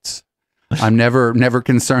updates. I'm never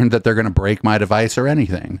concerned that they're going to break my device or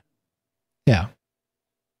anything. Yeah.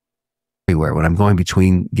 everywhere. When I'm going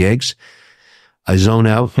between gigs, I zone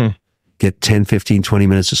out, get 10, 15, 20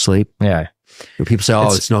 minutes of sleep. Yeah. And people say,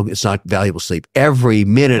 it's not valuable sleep. Every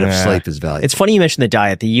minute of sleep is valuable. It's funny you mentioned the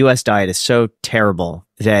diet. The U.S. diet is so terrible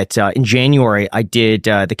that in January I did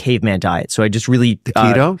the caveman diet. So I just really The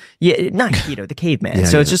keto? Yeah, not keto, the caveman. Yeah,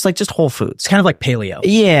 so yeah. it's just whole foods. It's kind of like paleo.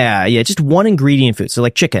 Yeah, just one ingredient food. So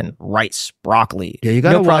like chicken, rice, broccoli. Yeah, you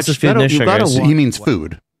gotta no watch- processed you food, gotta- no you gotta sugars. watch- He means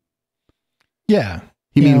food. Yeah.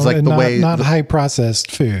 He You means know, like and the not, way not high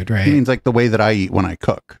processed food, right? he means like the way that I eat when I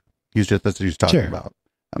cook. That's what he's talking Sure. about.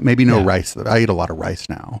 Maybe no Yeah. rice. I eat a lot of rice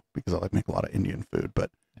now because I like make a lot of Indian food, but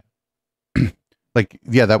like,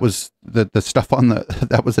 yeah, that was the stuff on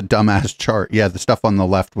that was a dumbass chart. Yeah. The stuff on the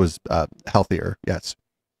left was healthier. Yes.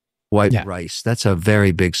 White Yeah. rice. That's a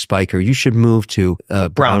very big spiker. You should move to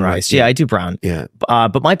brown rice. Yeah, I do brown. Yeah.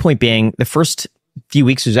 But my point being, the first few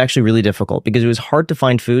weeks was actually really difficult because it was hard to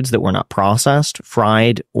find foods that were not processed,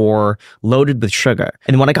 fried, or loaded with sugar.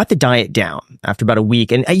 And when I got the diet down after about a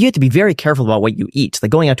week, and you have to be very careful about what you eat.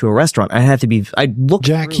 Like going out to a restaurant, I look.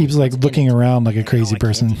 Jack keeps like looking around like a crazy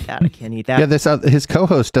person. I can't eat that. Yeah. His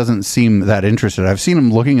co-host doesn't seem that interested. I've seen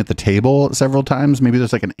him looking at the table several times. Maybe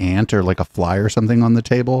there's like an ant or like a fly or something on the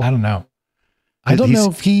table. I don't know. I don't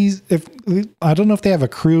know I don't know if they have a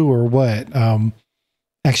crew or what,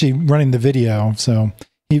 actually running the video. So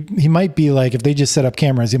he might be like, if they just set up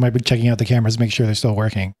cameras, he might be checking out the cameras, make sure they're still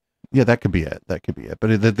working. Yeah, that could be it.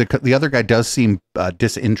 But the other guy does seem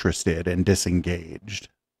disinterested and disengaged.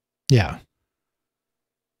 Yeah.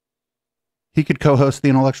 He could co-host the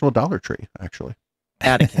Intellectual Dollar Tree, actually.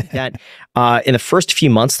 That in the first few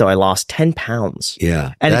months though, I lost 10 pounds.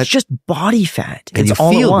 Yeah. And it's just body fat. And It's you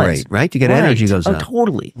all at feel once. great, right? You get energy goes up.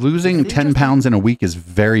 Totally. Losing 10 pounds in a week is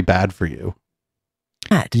very bad for you.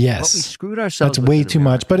 What we Yes. screwed ourselves That's with way in too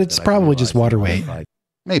much, America but it's that I probably just realized water in weight. 5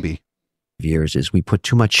 Maybe. years is we put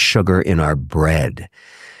too much sugar in our bread.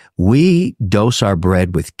 We dose our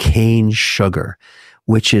bread with cane sugar,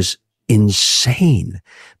 which is insane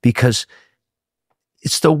because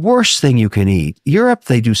it's the worst thing you can eat. Europe,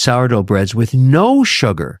 they do sourdough breads with no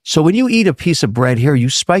sugar. So when you eat a piece of bread here, you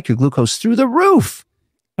spike your glucose through the roof.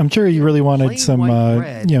 I'm sure you really wanted Plain some, white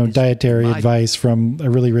bread is dietary my- advice from a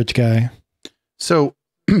really rich guy. So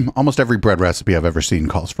almost every bread recipe I've ever seen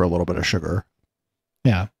calls for a little bit of sugar.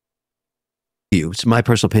 Yeah. It's my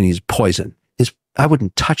personal opinion, is poison. I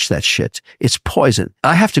wouldn't touch that shit. It's poison.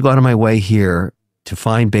 I have to go out of my way here to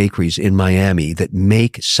find bakeries in Miami that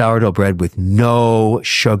make sourdough bread with no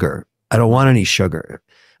sugar. I don't want any sugar.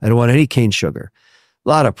 I don't want any cane sugar. A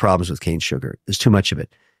lot of problems with cane sugar. There's too much of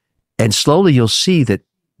it. And slowly you'll see that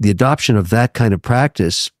the adoption of that kind of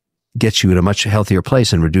practice gets you in a much healthier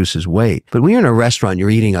place and reduces weight. But when you're in a restaurant, you're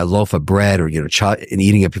eating a loaf of bread or, and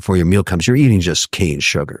eating it before your meal comes, you're eating just cane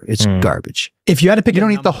sugar. It's garbage. If you had to pick, You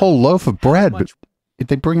don't a eat the number, whole loaf of bread, how but much- if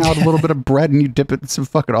they bring out a little bit of bread and you dip it in some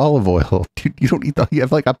fucking olive oil, dude, you don't eat you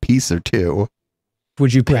have like a piece or two.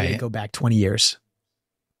 would you pay to Right. go back 20 years?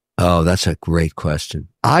 Oh, that's a great question.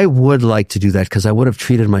 I would like to do that because I would have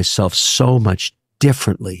treated myself so much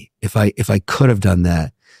differently if I could have done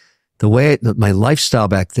that. The way my lifestyle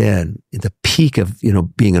back then, at the peak of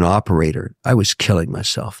being an operator, I was killing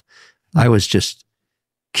myself. I was just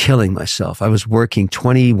killing myself. I was working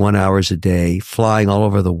 21 hours a day, flying all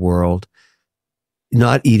over the world,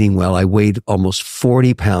 not eating well. I weighed almost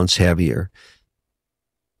 40 pounds heavier.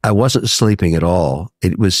 I wasn't sleeping at all.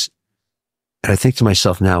 And I think to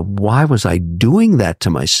myself now, why was I doing that to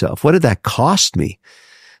myself? What did that cost me?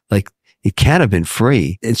 Like, it can't have been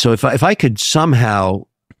free. And so if I could somehow,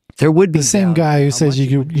 there would be The same value. guy who How says much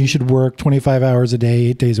you should work 25 hours a day,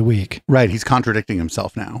 8 days a week. Right. He's contradicting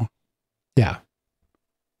himself now. Yeah.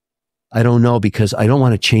 I don't know, because I don't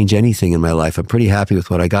want to change anything in my life. I'm pretty happy with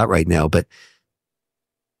what I got right now. But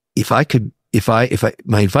if I could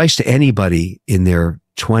my advice to anybody in their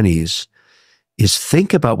 20s is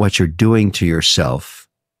think about what you're doing to yourself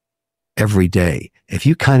every day. If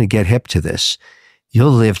you kind of get hip to this,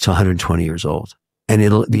 you'll live to 120 years old. And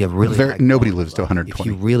it'll be a really nobody lives to 120. If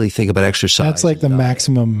you really think about exercise, That's like the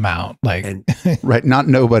maximum amount. Like, And Right, not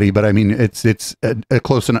nobody, but I mean it's a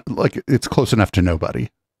close enough, like it's close enough to nobody.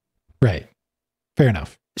 right. Fair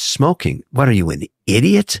enough. smoking, what are you, an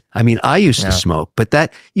idiot? I mean, I used to smoke, but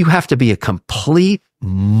that you have to be a complete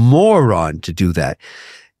moron to do that.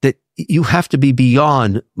 That you have to be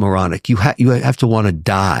beyond moronic. You have to want to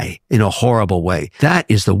die in a horrible way. That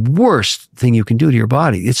is the worst thing you can do to your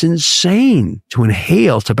body. It's insane to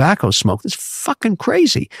inhale tobacco smoke. It's fucking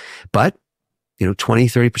crazy. But 20,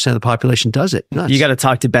 30% of the population does it. Nuts. You got to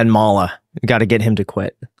talk to Ben Mala. You got to get him to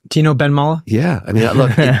quit. Do you know Ben Mala? Yeah. I mean,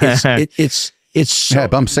 look, it's so, I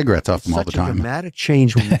bump cigarettes off them all the such a time. dramatic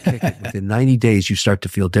change when you kick it. Within 90 days, you start to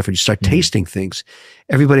feel different. You start tasting things.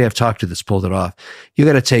 Everybody I've talked to that's pulled it off. You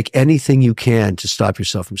got to take anything you can to stop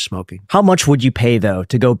yourself from smoking. How much would you pay, though,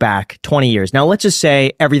 to go back 20 years? Now, let's just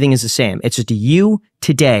say everything is the same. It's just you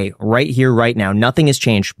today, right here, right now. Nothing has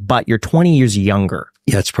changed, but you're 20 years younger.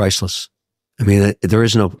 Yeah, it's priceless. I mean,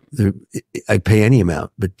 I'd pay any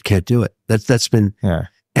amount, but can't do it. That's been,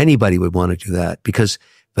 anybody would want to do that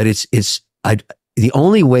but the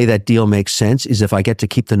only way that deal makes sense is if I get to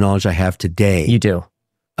keep the knowledge I have today. You do.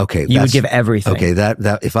 Okay. You would give everything. Okay.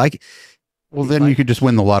 Then you could just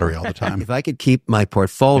win the lottery all the time. If I could keep my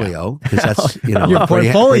portfolio, because that's, Your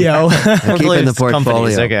portfolio. I'm keeping the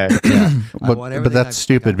portfolio. Okay. Yeah. But that's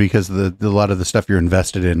stupid because a lot of the stuff you're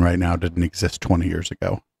invested in right now didn't exist 20 years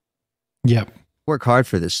ago. Yep. Work hard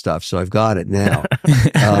for this stuff, so I've got it now.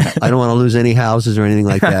 I don't want to lose any houses or anything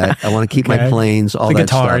like that. I want to keep my planes, all the that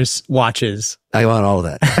guitars, stuff. watches. I want all of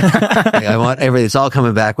that. I want everything. It's all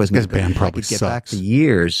coming back with me. This band probably get back sucks. to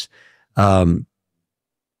years.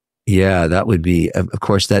 Yeah, that would be. Of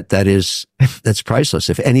course, that's priceless.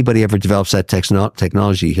 If anybody ever develops that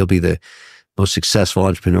technology, he'll be the most successful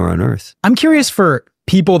entrepreneur on earth. I'm curious for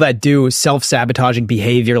people that do self-sabotaging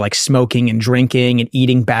behavior like smoking and drinking and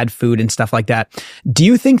eating bad food and stuff like that. Do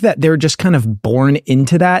you think that they're just kind of born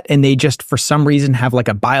into that and they just for some reason have like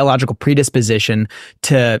a biological predisposition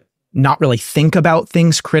to not really think about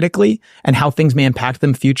things critically and how things may impact them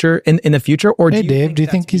in the future? Or Hey, Dave, do you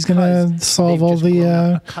think he's going to solve all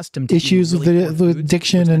the issues with the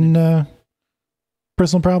addiction and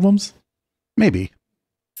personal problems? Maybe.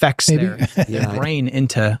 affects their Yeah, brain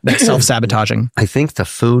into that self-sabotaging? I think the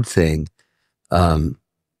food thing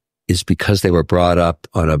is because they were brought up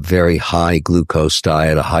on a very high glucose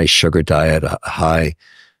diet, a high sugar diet, a high.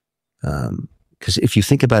 Because if you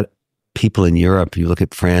think about people in Europe, you look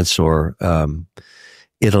at France or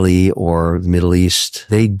Italy or the Middle East,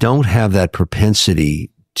 they don't have that propensity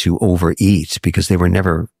to overeat because they were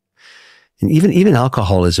never. And even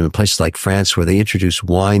alcoholism in places like France where they introduce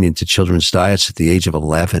wine into children's diets at the age of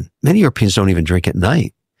 11. Many Europeans don't even drink at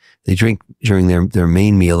night. They drink during their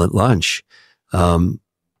main meal at lunch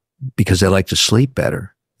because they like to sleep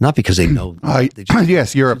better, not because they know.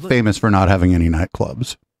 Yes, Europe famous for not having any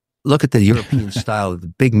nightclubs. Look at the European style of the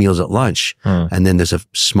big meals at lunch, and then there's a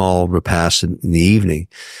small repast in the evening.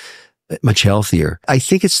 Much healthier. I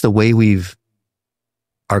think it's the way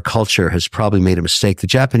our culture has probably made a mistake. The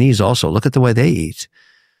Japanese also, look at the way they eat.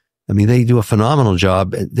 I mean, they do a phenomenal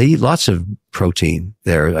job. They eat lots of protein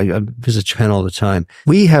there. I visit Japan all the time.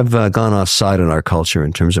 We have gone offside in our culture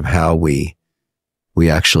in terms of how we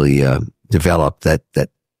actually develop that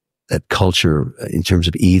culture in terms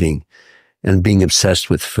of eating and being obsessed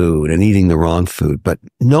with food and eating the wrong food. But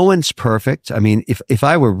no one's perfect. I mean, if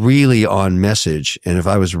I were really on message and if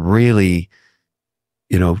I was really,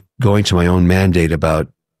 going to my own mandate about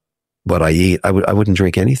what I eat, I wouldn't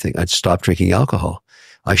drink anything. I'd stop drinking alcohol.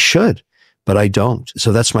 I should, but I don't.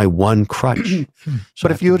 So that's my one crutch. But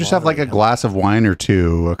if you just have like a glass of wine or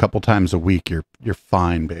two a couple times a week, you're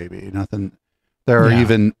fine, baby. Nothing. There are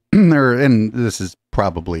and this is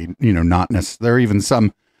probably not necessarily. There are even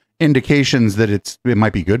some indications that it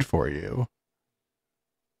might be good for you.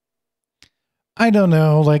 I don't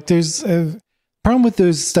know. Like there's a problem with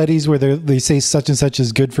those studies where they say such and such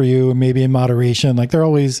is good for you, maybe in moderation. Like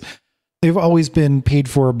they've always been paid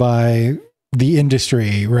for by the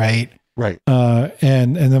industry, right? Right.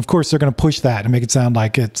 And of course they're going to push that and make it sound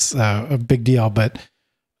like it's a big deal. But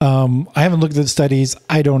I haven't looked at the studies.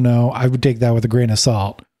 I don't know. I would take that with a grain of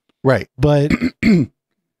salt. Right. But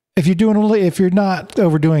if you're not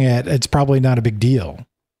overdoing it, it's probably not a big deal.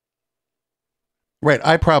 Right.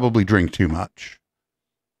 I probably drink too much,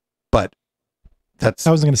 but I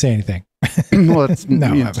wasn't going to say anything. Well, it's,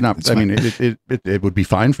 No, it's not. it's I mean, it would be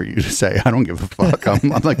fine for you to say, I don't give a fuck. I'm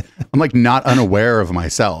like not unaware of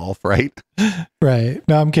myself, right? Right.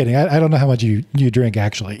 No, I'm kidding. I don't know how much you drink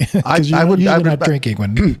actually. 'Cause I would usually not drinking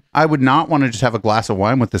when. I would not want to just have a glass of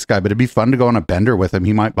wine with this guy, but it'd be fun to go on a bender with him.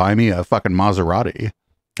 He might buy me a fucking Maserati.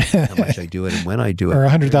 How much I do it and when I do it. Or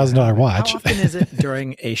 $100,000 watch. How often is it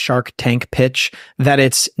during a Shark Tank pitch that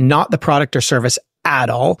it's not the product or service at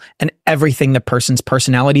all and everything the person's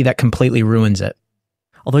personality that completely ruins it?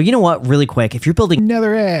 Although, you know what, really quick, if you're building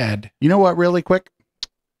Another ad. You know what? Really quick,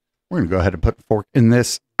 we're gonna go ahead and put a fork in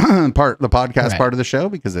this part, the podcast Right. part of the show,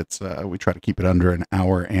 because it's we try to keep it under an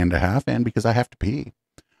hour and a half, and because I have to pee.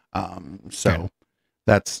 So Okay.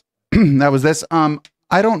 that's that was this.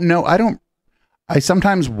 I don't know. I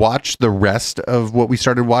sometimes watch the rest of what we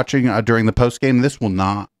started watching during the post game. This will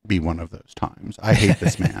not be one of those times. I hate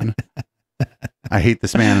this man. I hate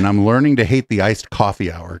this man, and I'm learning to hate the iced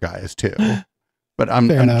coffee hour guys too. But I'm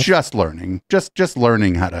Fair enough. just learning, just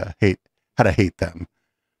learning how to hate them.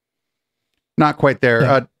 Not quite there.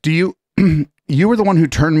 Yeah. Do you? You were the one who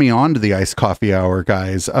turned me on to the iced coffee hour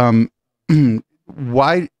guys.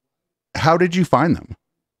 Why? How did you find them?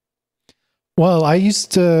 Well, I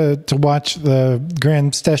used to watch the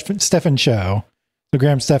Graham Stephan show. So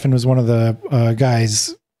Graham Stephan was one of the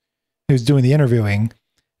guys who was doing the interviewing.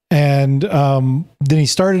 And then he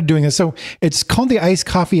started doing this. So it's called the Iced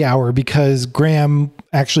Coffee Hour because Graham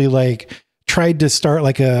actually like tried to start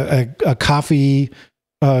like a coffee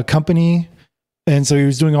company. And so he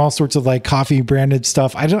was doing all sorts of like coffee branded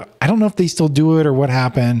stuff. I don't know if they still do it or what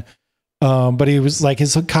happened. But he was like,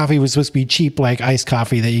 his coffee was supposed to be cheap, like iced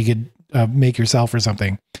coffee that you could make yourself or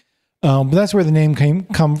something. But that's where the name came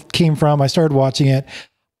from. I started watching it.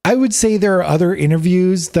 I would say there are other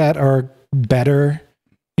interviews that are better.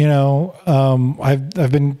 You know,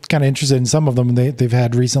 I've been kind of interested in some of them they've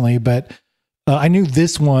had recently, but I knew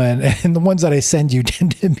this one, and the ones that I send you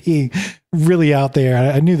tend to be really out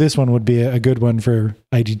there. I knew this one would be a good one for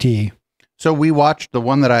IDT. So we watched the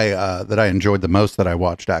one that I enjoyed the most that I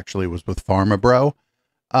watched actually was with Pharma Bro.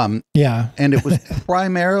 Yeah. And it was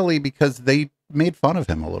primarily because they made fun of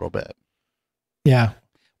him a little bit. Yeah.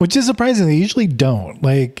 Which is surprising. They usually don't.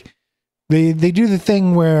 Like they do the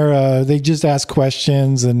thing where they just ask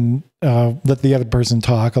questions and let the other person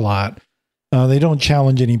talk a lot. They don't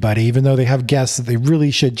challenge anybody, even though they have guests that they really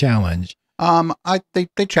should challenge.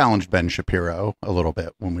 They challenged Ben Shapiro a little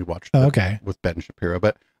bit when we watched Okay. with Ben Shapiro,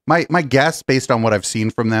 but my guess based on what I've seen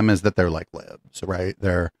from them is that they're like libs, right?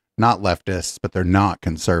 They're not leftists, but they're not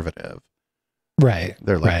conservative. Right.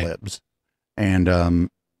 They're like right. libs. And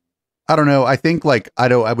I don't know. I think like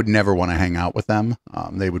I would never want to hang out with them.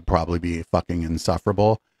 They would probably be fucking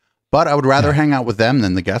insufferable. But I would rather hang out with them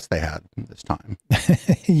than the guests they had this time.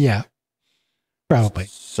 Yeah. Probably.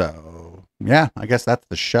 So yeah, I guess that's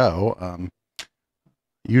the show.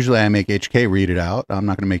 Usually I make HK read it out. I'm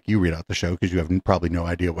not going to make you read out the show because you have probably no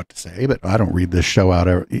idea what to say, but I don't read this show out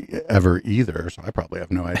ever either. So I probably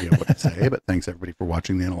have no idea what to say, but thanks everybody for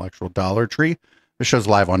watching The Intellectual Dollar Tree. The show's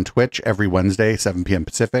live on Twitch every Wednesday, 7 p.m.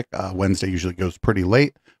 Pacific. Wednesday usually goes pretty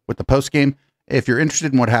late with the post game. If you're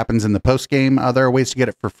interested in what happens in the post game, there are ways to get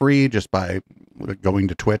it for free just by going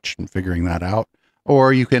to Twitch and figuring that out.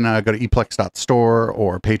 Or you can go to eplex.store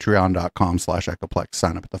or patreon.com/echoplex,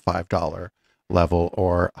 sign up at the $5 level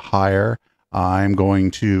or higher. I have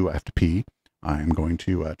to pee. I'm going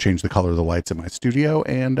to change the color of the lights in my studio.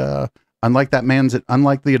 And unlike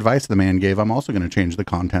the advice the man gave, I'm also going to change the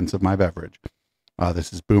contents of my beverage.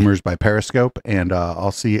 This is Boomers by Periscope, and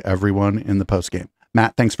I'll see everyone in the post game.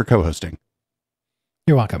 Matt, thanks for co-hosting.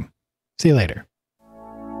 You're welcome. See you later.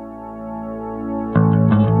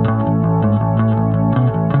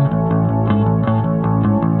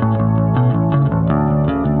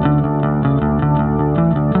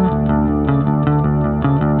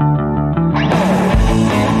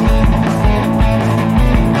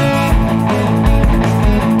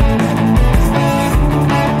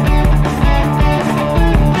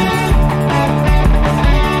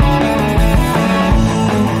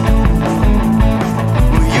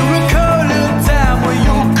 You recall a time where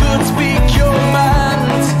you could speak your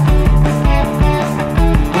mind,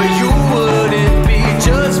 where you wouldn't be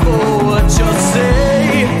judged for what you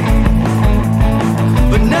say.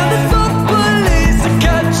 But now the thought police have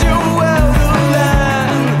got you out of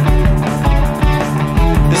line.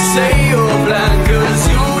 They say you're blind 'cause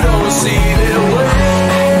you don't see their way.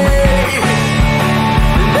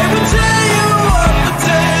 They never tell you what to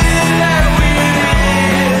tell you how it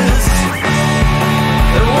is.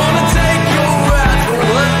 They wanna take your right for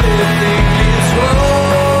what they think is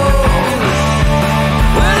wrong.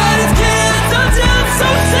 Well, all these kids are just so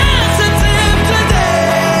sensitive.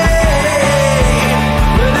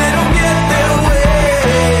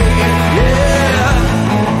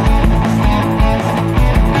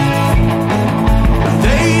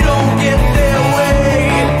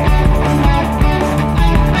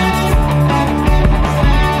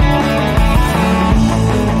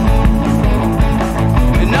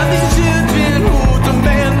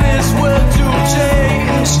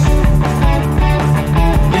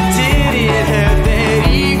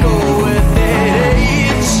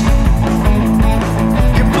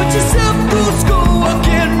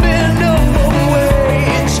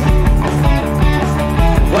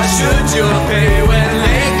 you'll pay